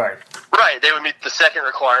 Right. They would meet the second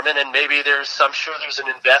requirement, and maybe I'm sure there's an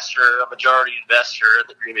investor, a majority investor in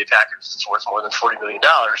the Green Bay Packers that's worth more than $40 million,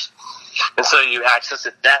 and so you access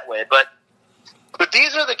it that way. But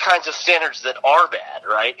these are the kinds of standards that are bad,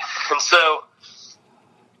 right? And so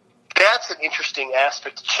that's an interesting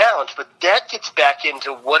aspect to challenge. But that gets back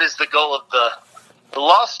into what is the goal of the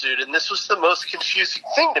lawsuit, and this was the most confusing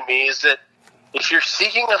thing to me, is that if you're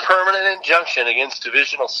seeking a permanent injunction against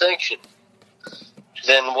divisional sanction,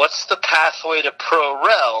 then what's the pathway to pro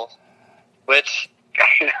rel, which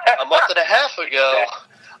a month and a half ago,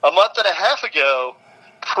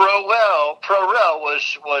 pro rel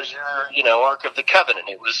was your Ark of the Covenant.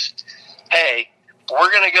 It was, hey, we're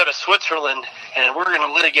going to go to Switzerland and we're going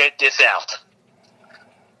to litigate this out.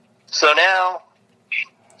 So now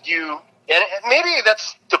and maybe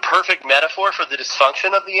that's the perfect metaphor for the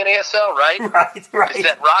dysfunction of the NASL, right? Right. Is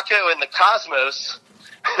that Rocco and the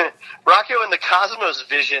Cosmos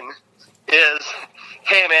vision is,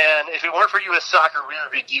 hey man, if it weren't for U.S. Soccer, we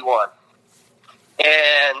would be D1.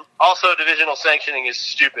 And also, divisional sanctioning is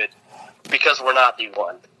stupid because we're not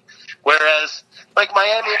D1. Whereas, like,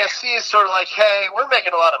 Miami FC is sort of like, hey, we're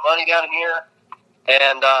making a lot of money down here,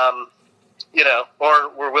 and, or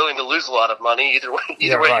we're willing to lose a lot of money, either way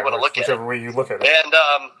you want to look at it. Whichever way you look at it.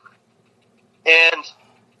 And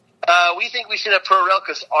we think we should have pro rel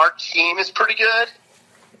because our team is pretty good.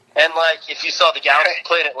 And, like, if you saw the Galaxy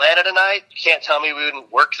play in Atlanta tonight, you can't tell me we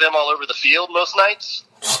wouldn't work them all over the field most nights.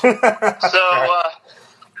 So, I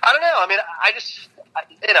don't know. I mean,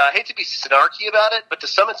 I hate to be snarky about it, but to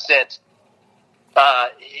some extent,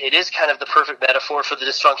 it is kind of the perfect metaphor for the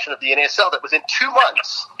dysfunction of the NASL, that within 2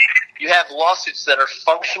 months, you have lawsuits that are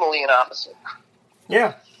functionally an opposite.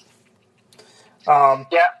 Yeah. Well,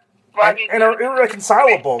 I mean, and are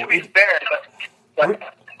irreconcilable. To be fair, but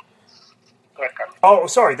oh,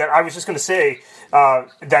 sorry. That I was just going to say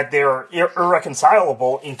that they're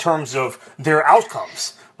irreconcilable in terms of their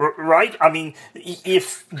outcomes, right? I mean,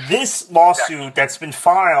 if this lawsuit that's been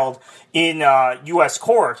filed in U.S.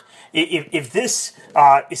 court, if this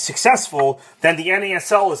is successful, then the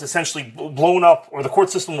NASL is essentially blown up, or the court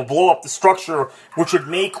system will blow up the structure, which would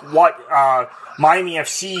make what Miami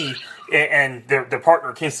FC and their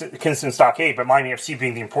partner, Kinston Stockade, but Miami FC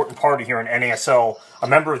being the important party here in NASL, a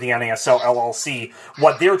member of the NASL LLC,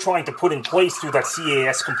 what they're trying to put in place through that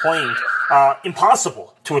CAS complaint,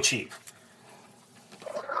 impossible to achieve.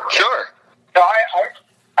 Sure. No,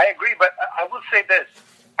 I agree, but I will say this.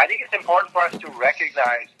 I think it's important for us to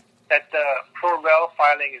recognize that the pro-rel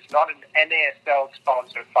filing is not an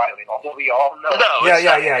NASL-sponsored filing, although we all know. No,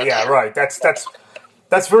 yeah, right.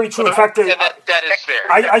 That's very true. In fact, that is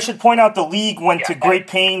fair. I should point out the league went to great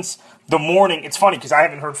pains the morning. It's funny because I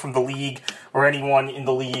haven't heard from the league or anyone in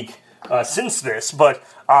the league since this, but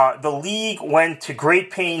the league went to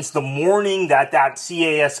great pains the morning that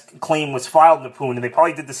CAS claim was filed, Nipun, and they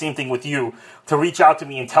probably did the same thing with you, to reach out to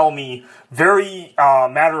me and tell me very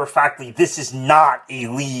matter-of-factly, this is not a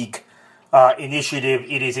league initiative,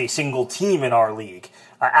 it is a single team in our league.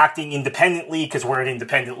 Acting independently, because we're an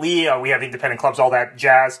independent league, we have independent clubs, all that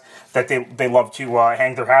jazz that they love to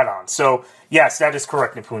hang their hat on. So, yes, that is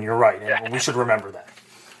correct, Nipun, you're right, and we should remember that.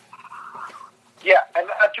 Yeah, and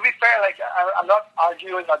to be fair, like, I'm not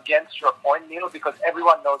arguing against your point, Neil, because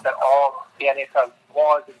everyone knows that all the NASL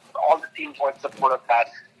was, all the teams want support of that,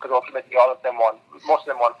 because ultimately most of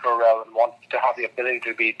them want pro-rel and want to have the ability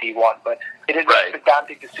to be D1, but it is a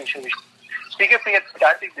pedantic distinction. Speaking of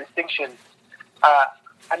pedantic distinctions,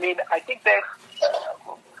 I think there's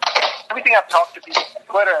everything I've talked to people on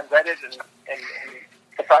Twitter and Reddit and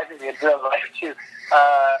surprisingly in real life too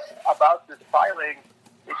about this filing.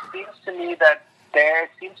 It seems to me that there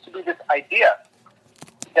seems to be this idea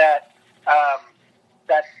that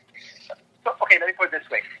okay, let me put it this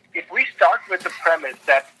way: if we start with the premise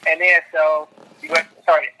that MLS, USL,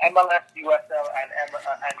 and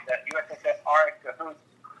USSF are in cahoots,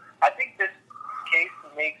 I think this case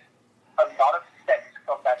makes a lot of sense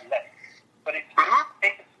from that lens. But if you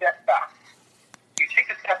take a step back,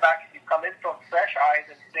 and you come in from fresh eyes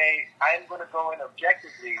and say, I'm going to go in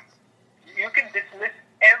objectively, you can dismiss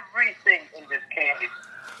everything in this case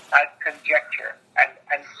as conjecture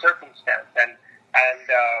and circumstance and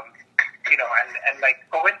like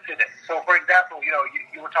coincidence. So, for example,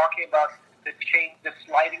 you were talking about the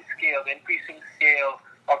sliding scale, the increasing scale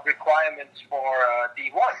of requirements for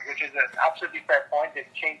D1, which is an absolutely fair point.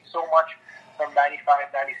 They've changed so much from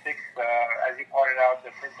 95, 96, as you pointed out,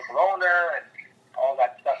 the principal owner and all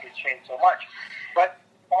that stuff has changed so much. But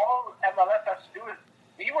all MLS has to do is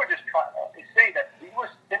we were just trying to say that we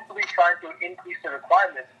were simply trying to increase the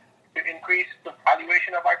requirements to increase the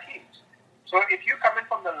valuation of our teams. So if you come in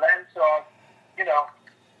from the lens of,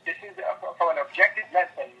 this is from an objective lens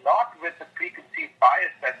and not with the preconceived bias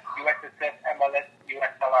that USSF, MLS,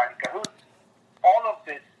 USL are in cahoots, all of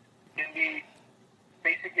this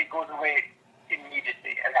basically goes away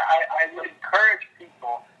immediately. And I would encourage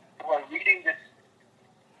people who are reading this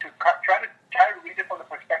to try to read it from the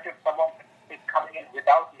perspective of someone is coming in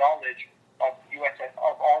without knowledge of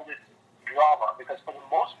of all this drama, because for the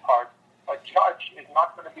most part, a judge is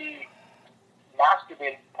not going to be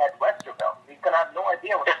masturbating at Westerville. He's going to have no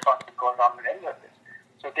idea what's going on with any of this.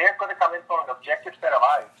 So they're going to come in from an objective set of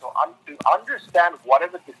eyes. So to understand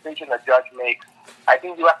whatever decision a judge makes, I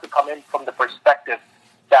think you have to come in from the perspective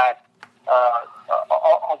that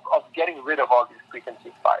of getting rid of all these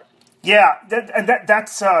preconceived biases. Yeah,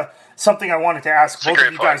 that's something I wanted to ask both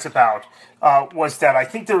of you guys about, was that I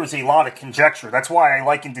think there was a lot of conjecture. That's why I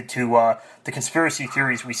likened it to the conspiracy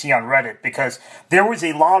theories we see on Reddit, because there was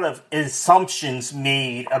a lot of assumptions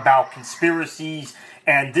made about conspiracies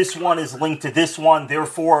and this one is linked to this one,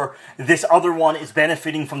 therefore this other one is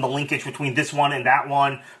benefiting from the linkage between this one and that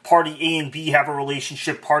one. Party A and B have a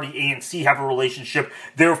relationship, party A and C have a relationship,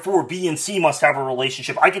 therefore B and C must have a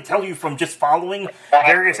relationship. I can tell you from just following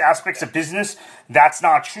various aspects of business, that's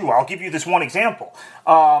not true. I'll give you this one example.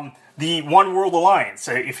 The One World Alliance,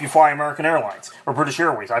 if you fly American Airlines or British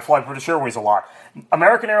Airways. I fly British Airways a lot.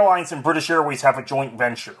 American Airlines and British Airways have a joint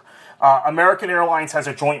venture. American Airlines has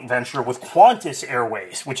a joint venture with Qantas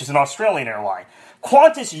Airways, which is an Australian airline.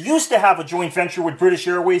 Qantas used to have a joint venture with British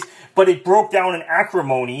Airways, but it broke down in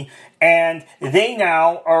acrimony, and they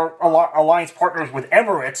now are alliance partners with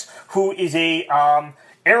Emirates, who is a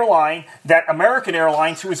airline that American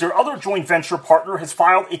Airlines, who is their other joint venture partner, has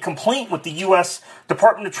filed a complaint with the U.S.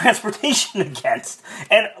 Department of Transportation against.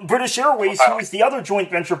 And British Airways, who is the other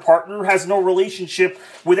joint venture partner, has no relationship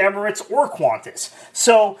with Emirates or Qantas.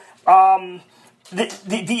 So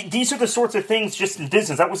these are the sorts of things just in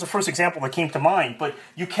business. That was the first example that came to mind. But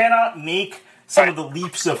you cannot make some of the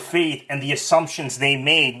leaps of faith and the assumptions they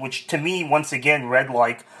made, which to me, once again, read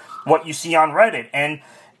like what you see on Reddit. And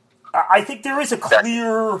I think there is a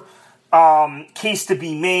clear case to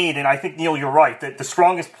be made, and I think, Neil, you're right, that the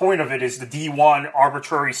strongest point of it is the D1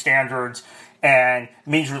 arbitrary standards and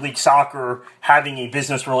Major League Soccer having a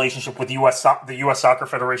business relationship with the U.S. Soccer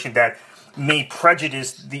Federation that may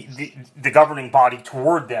prejudice the governing body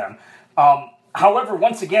toward them. However,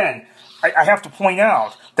 once again, I have to point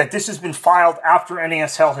out that this has been filed after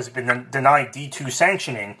NASL has been denied D2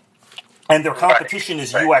 sanctioning, and their competition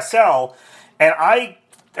is USL,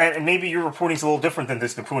 and maybe your reporting is a little different than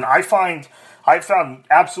this, Nipun. I've found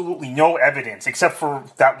absolutely no evidence, except for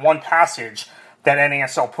that one passage that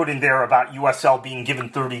NASL put in there about USL being given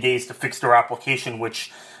 30 days to fix their application,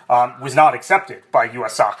 which was not accepted by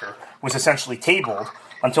US Soccer, was essentially tabled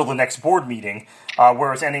until the next board meeting,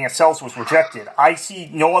 whereas NASL's was rejected. I see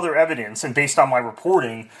no other evidence, and based on my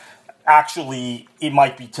reporting, actually it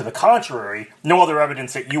might be to the contrary, no other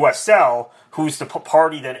evidence that USL, who's the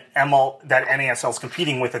party that NASL is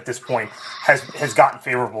competing with at this point, has gotten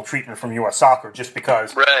favorable treatment from U.S. Soccer, just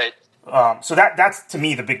because. Right. So that's to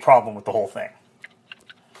me the big problem with the whole thing.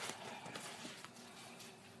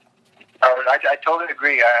 I totally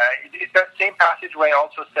agree. It's that same passage where it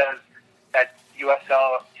also says that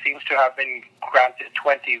USL seems to have been granted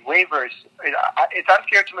 20 waivers. It's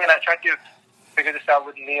unclear to me, and I tried to figure this out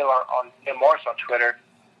with Neil Morris on Twitter,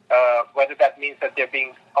 whether that means that they're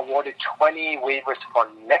being awarded 20 waivers for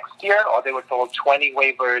next year, or they were told 20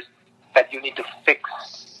 waivers that you need to fix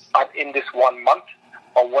in this 1 month,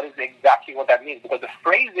 or what is exactly what that means? Because the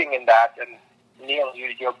phrasing in that, and Neil,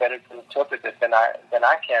 you're better to interpret this than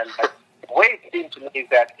I can, but the way it seems to me is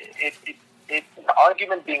that the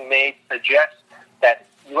argument being made suggests that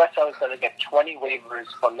USL is going to get 20 waivers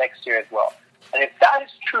for next year as well. And if that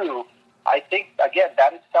is true, I think, again,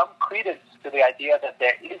 that is some credence to the idea that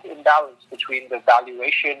there is imbalance between the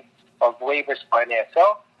valuation of waivers for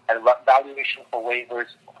NASL and valuation for waivers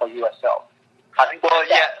for USL.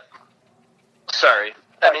 Sorry.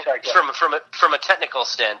 From a technical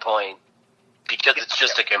standpoint, because it's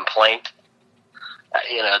just a complaint,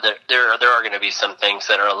 there are going to be some things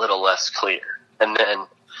that are a little less clear, and then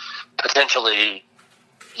potentially,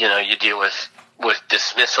 you deal with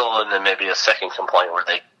dismissal, and then maybe a second complaint where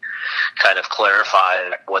they kind of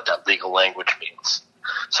clarify what that legal language means.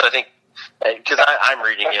 So I think, because I'm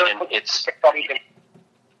reading it, and it's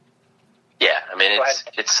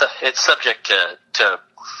subject to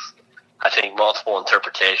I think multiple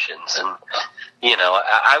interpretations, and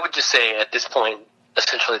I would just say at this point,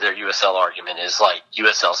 essentially their USL argument is like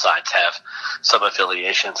USL sides have some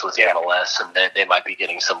affiliations with the MLS, and they might be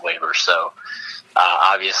getting some waivers. So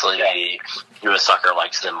obviously, US Soccer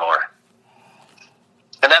likes them more.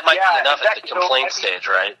 And that might be enough at the complaint stage,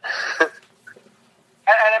 right?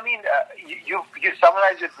 And I mean, you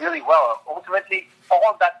summarized it really well. Ultimately,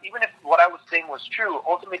 all that, even if what I was saying was true,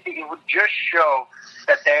 ultimately it would just show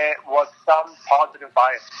that there was some positive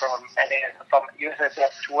bias from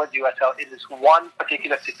USSF towards USL in this one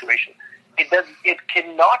particular situation. It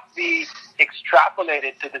cannot be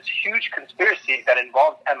extrapolated to this huge conspiracy that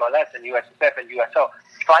involves MLS and USSF and USL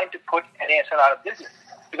trying to put NASL out of business.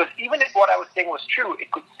 Because even if what I was saying was true, it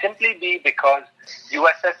could simply be because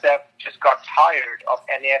USSF just got tired of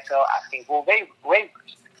NASL asking for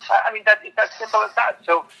waivers. I mean, it's as simple as that.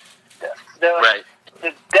 So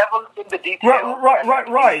the devil in the details.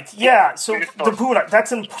 Right. Yeah. So, Nipun,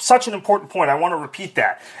 that's such an important point. I want to repeat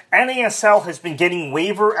that. NASL has been getting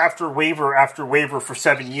waiver after waiver after waiver for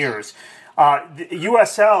 7 years. The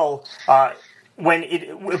USL... when it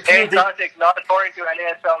appeared Kartik, not according to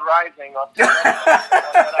NASL Rising.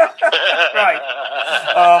 Right.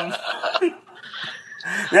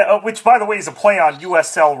 Yeah, which, by the way, is a play on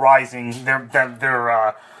USL Rising,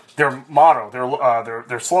 their motto,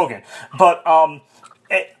 their slogan. But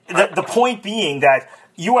the point being that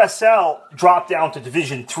USL dropped down to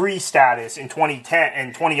Division III status in 2010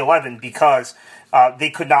 and 2011 because they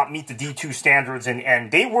could not meet the D2 standards,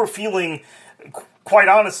 and they were feeling, quite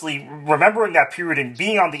honestly, remembering that period and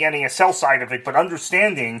being on the NASL side of it, but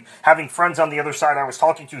understanding, having friends on the other side I was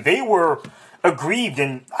talking to, they were aggrieved,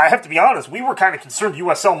 and I have to be honest, we were kind of concerned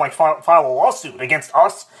USL might file a lawsuit against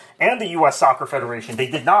us and the US Soccer Federation. They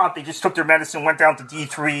did not. They just took their medicine, went down to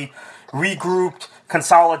D3, regrouped,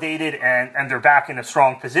 consolidated, and they're back in a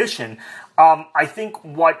strong position. I think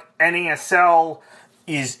what NASL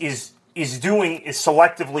is doing is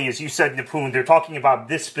selectively, as you said, Nipun, they're talking about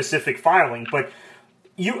this specific filing, but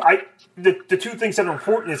the two things that are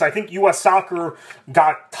important is I think U.S. Soccer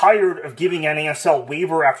got tired of giving NASL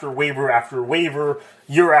waiver after waiver after waiver,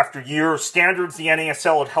 year after year. Standards the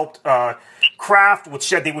NASL had helped craft, which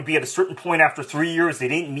said they would be at a certain point after 3 years. They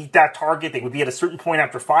didn't meet that target. They would be at a certain point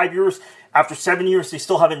after 5 years. After 7 years, they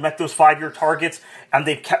still haven't met those 5-year targets, and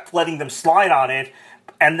they've kept letting them slide on it.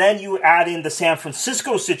 And then you add in the San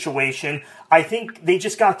Francisco situation. I think they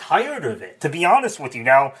just got tired of it, to be honest with you.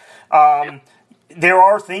 Now, there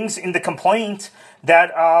are things in the complaint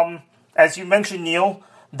that, as you mentioned, Neil,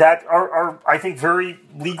 that are I think, very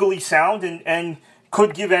legally sound and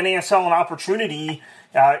could give NASL an opportunity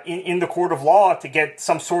in the court of law to get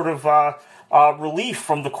some sort of relief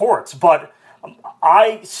from the courts. But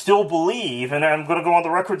I still believe, and I'm going to go on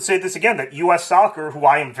the record and say this again, that U.S. Soccer, who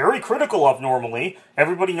I am very critical of normally,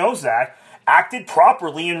 everybody knows that, acted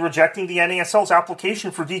properly in rejecting the NASL's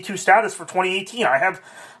application for D2 status for 2018.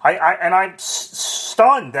 I'm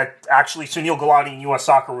stunned that actually Sunil Gulati and U.S.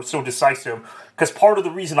 Soccer were so decisive, because part of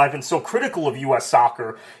the reason I've been so critical of U.S.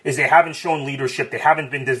 Soccer is they haven't shown leadership, they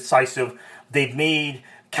haven't been decisive, they've made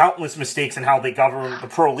countless mistakes in how they govern the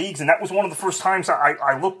pro leagues, and that was one of the first times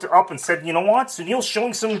I looked up and said, you know what, Sunil's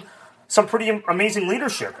showing some pretty amazing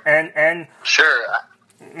leadership, and sure,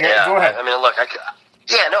 yeah, go ahead. I mean, look, I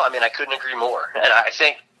couldn't agree more, and I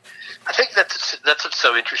think that's what's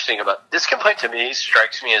so interesting about this complaint. To me,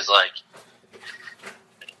 strikes me as like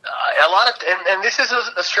a lot of, and this is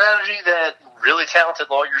a strategy that really talented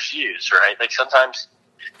lawyers use, right? Like sometimes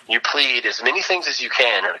you plead as many things as you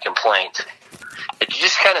can in a complaint, and you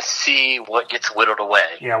just kind of see what gets whittled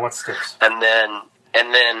away. Yeah, what sticks. And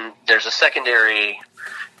then there's a secondary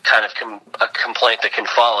kind of a complaint that can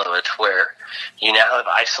follow it, where you now have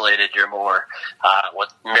isolated your more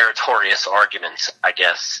meritorious arguments, I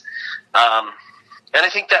guess. And I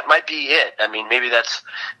think that might be it. I mean, maybe that's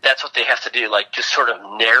what they have to do, like just sort of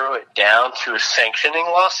narrow it down to a sanctioning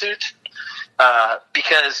lawsuit,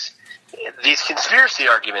 because these conspiracy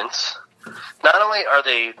arguments, not only are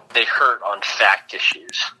they hurt on fact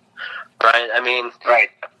issues, right? I mean, right.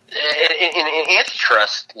 In an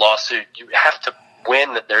antitrust lawsuit, you have to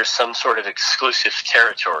win that there's some sort of exclusive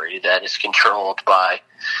territory that is controlled by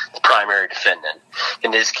the primary defendant.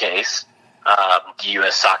 In this case, the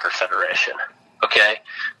U.S. Soccer Federation. Okay,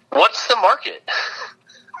 what's the market?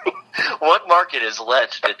 What market is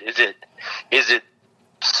alleged? Is it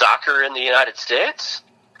soccer in the United States?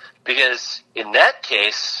 Because in that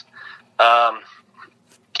case,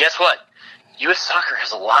 guess what? U.S. Soccer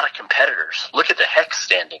has a lot of competitors. Look at the hex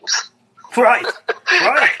standings. Right.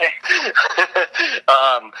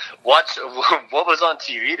 Watch what was on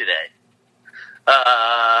TV today.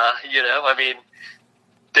 I mean,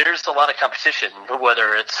 there's a lot of competition,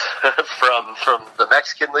 whether it's from the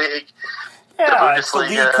Mexican League. Yeah, it's the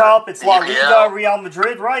League Cup, it's La Liga, Real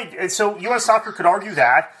Madrid, right? And so U.S. Soccer could argue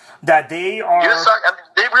that they are. U.S. Soccer, I mean,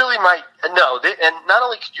 they really might. No, and not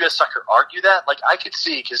only could U.S. Soccer argue that, like I could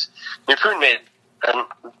see, because Nipun made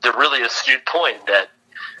the really astute point that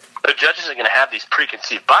the judges are going to have these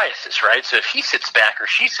preconceived biases, right? So if he sits back or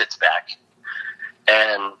she sits back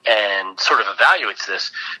and sort of evaluates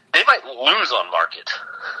this, they might lose on market.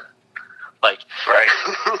 Like, right.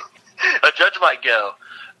 A judge might go,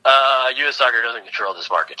 U.S. Soccer doesn't control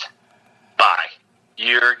this market. Bye.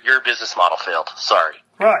 Your business model failed. Sorry.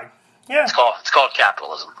 Right. Yeah. It's called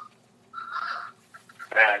capitalism.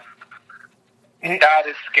 Man. That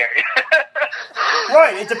is scary.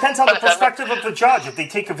 Right. It depends on the perspective of the judge. If they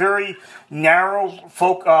take a very narrow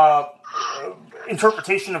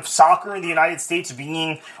interpretation of soccer in the United States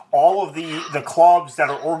being all of the clubs that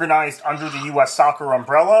are organized under the U.S. Soccer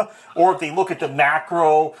umbrella, or if they look at the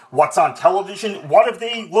macro, what's on television, what if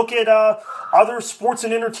they look at other sports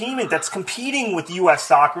and entertainment that's competing with U.S.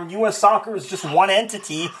 Soccer? U.S. Soccer is just one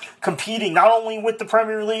entity competing not only with the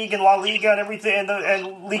Premier League and La Liga and everything,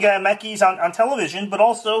 and Liga MX on television, but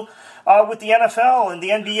also with the NFL and the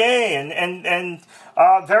NBA and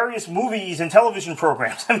various movies and television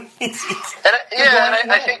programs. I mean,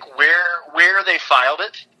 I think where they filed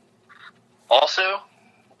it, also,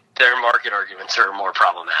 their market arguments are more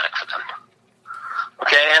problematic for them.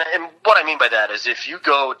 Okay, and what I mean by that is if you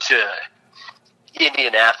go to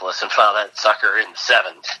Indianapolis and file that sucker in the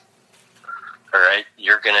 7th, all right,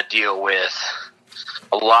 you're going to deal with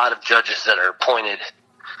a lot of judges that are appointed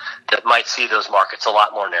that might see those markets a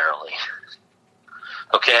lot more narrowly.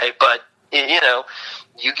 Okay, but,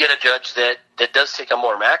 you get a judge that does take a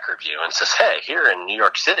more macro view and says, hey, here in New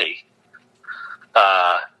York City,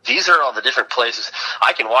 these are all the different places.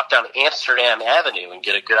 I can walk down Amsterdam Avenue and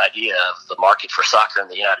get a good idea of the market for soccer in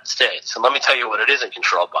the United States. And let me tell you what it isn't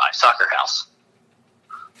controlled by: Soccer House.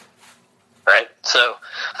 Right? So,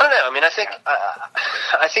 I don't know. I mean, I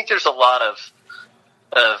think there's a lot of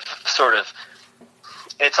sort of,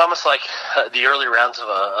 it's almost like the early rounds of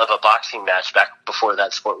a boxing match back before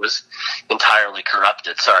that sport was entirely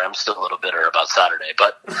corrupted. Sorry, I'm still a little bitter about Saturday,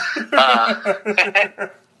 but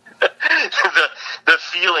the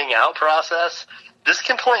feeling out process, this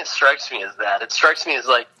complaint strikes me as that. It strikes me as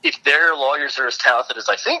like, if their lawyers are as talented as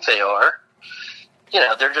I think they are,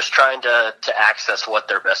 they're just trying to access what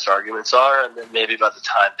their best arguments are, and then maybe by the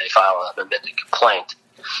time they file an amended complaint,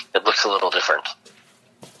 it looks a little different.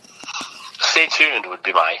 Stay tuned would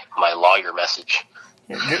be my lawyer message.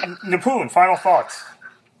 Nipun, final thoughts?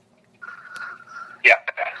 Yeah.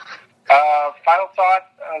 Final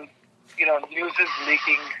thought, news is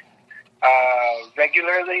leaking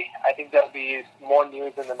regularly. I think there'll be more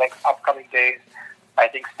news in the next upcoming days. I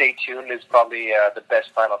think stay tuned is probably the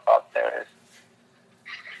best final thought there is.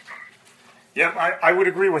 Yeah, I would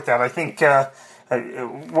agree with that. I think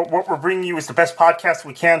what we're bringing you is the best podcast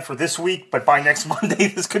we can for this week, but by next Monday,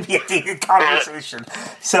 this could be a dated conversation.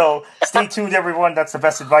 So stay tuned, everyone. That's the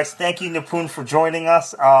best advice. Thank you, Nipun, for joining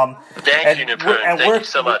us. Thank you, Nipun. Thank you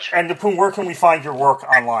so much. And Nipun, where can we find your work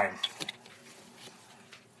online?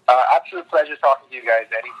 Absolute pleasure talking to you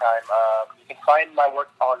guys anytime. You can find my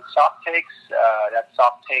work on Soft Takes. That's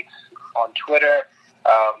Soft Takes on Twitter.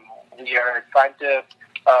 We are trying to...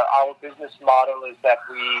 our business model is that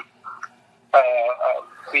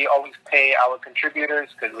we always pay our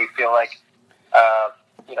contributors because we feel like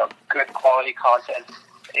good quality content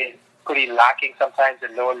is pretty lacking sometimes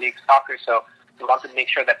in lower league soccer. So we want to make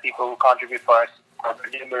sure that people who contribute for us are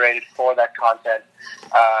remunerated for that content.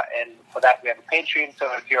 And for that, we have a Patreon.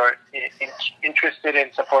 So if you're interested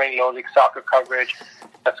in supporting lower league soccer coverage,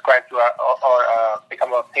 subscribe to our or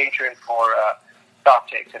become a patron for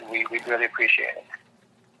Soft Takes, and we'd really appreciate it.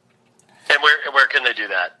 And where can they do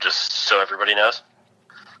that? Just so everybody knows.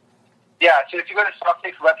 Yeah, so if you go to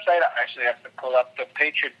Softtakes website, I actually have to pull up the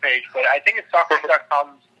Patreon page, but I think it's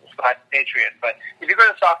softtakes.com/Patreon. But if you go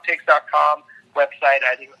to softtakes.com website,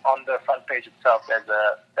 I think on the front page itself, there's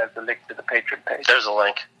a link to the Patreon page. There's a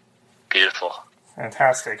link. Beautiful.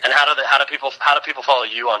 Fantastic. And how do people follow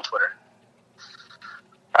you on Twitter?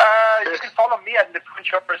 You can follow me at Nipun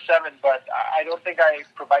Chopra 7, but I don't think I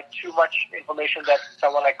provide too much information that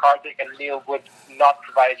someone like Kartik and Neil would not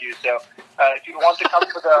provide you. So if you want to come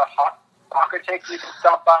with a hot soccer take, you can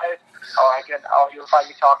stop by, or you'll find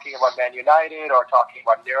me talking about Man United or talking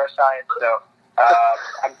about neuroscience. So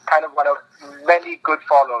I'm kind of one of many good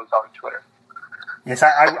follows on Twitter. Yes,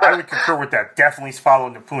 I would concur with that. Definitely follow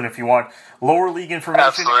Nipun if you want lower league information.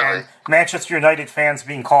 Absolutely. And Manchester United fans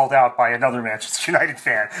being called out by another Manchester United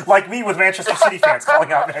fan. Like me with Manchester City fans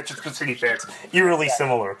calling out Manchester City fans. Eerily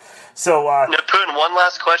similar. So, Nipun, one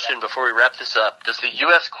last question before we wrap this up. Does the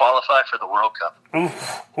U.S. qualify for the World Cup?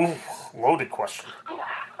 Loaded question.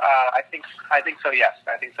 I think so, yes.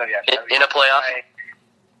 In a playoff?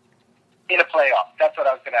 In a playoff. That's what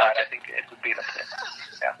I was going to add. I think it would be in a playoff.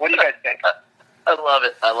 Yeah. What do you guys think? I love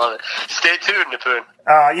it. Stay tuned, Nipun.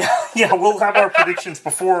 Yeah, we'll have our predictions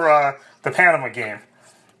before the Panama game.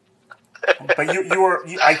 But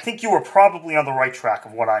I think you are probably on the right track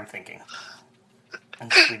of what I'm thinking. You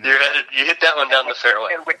hit that one down the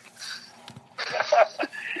fairway.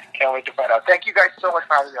 Can't wait to find out. Thank you guys so much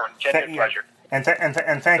for having me on. Genuine pleasure. And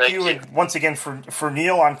thank you. And once again for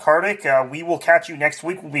Neil, I'm Kartik. We will catch you next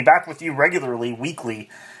week. We'll be back with you regularly, weekly,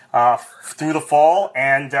 through the fall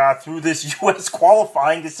and through this U.S.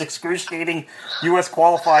 qualifying, this excruciating U.S.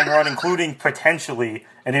 qualifying run, including potentially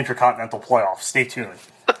an intercontinental playoff. Stay tuned.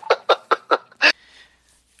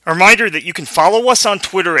 A reminder that you can follow us on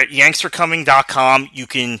Twitter at yanksarecoming.com. You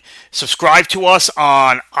can subscribe to us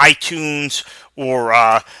on iTunes or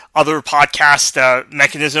other podcast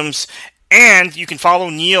mechanisms. And you can follow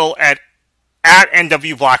Neil at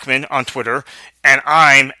NW Blackmon on Twitter. And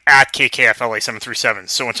I'm at KKFLA737.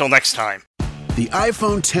 So until next time. The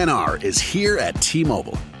iPhone XR is here at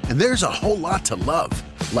T-Mobile. And there's a whole lot to love.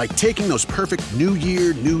 Like taking those perfect New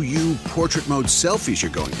Year, New You portrait mode selfies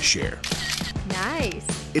you're going to share. Nice.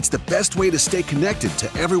 It's the best way to stay connected to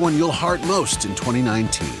everyone you'll heart most in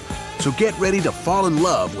 2019. So get ready to fall in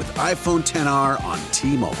love with iPhone XR on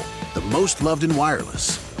T-Mobile, the most loved in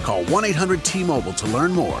wireless. Call 1-800-T-Mobile to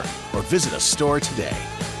learn more or visit a store today.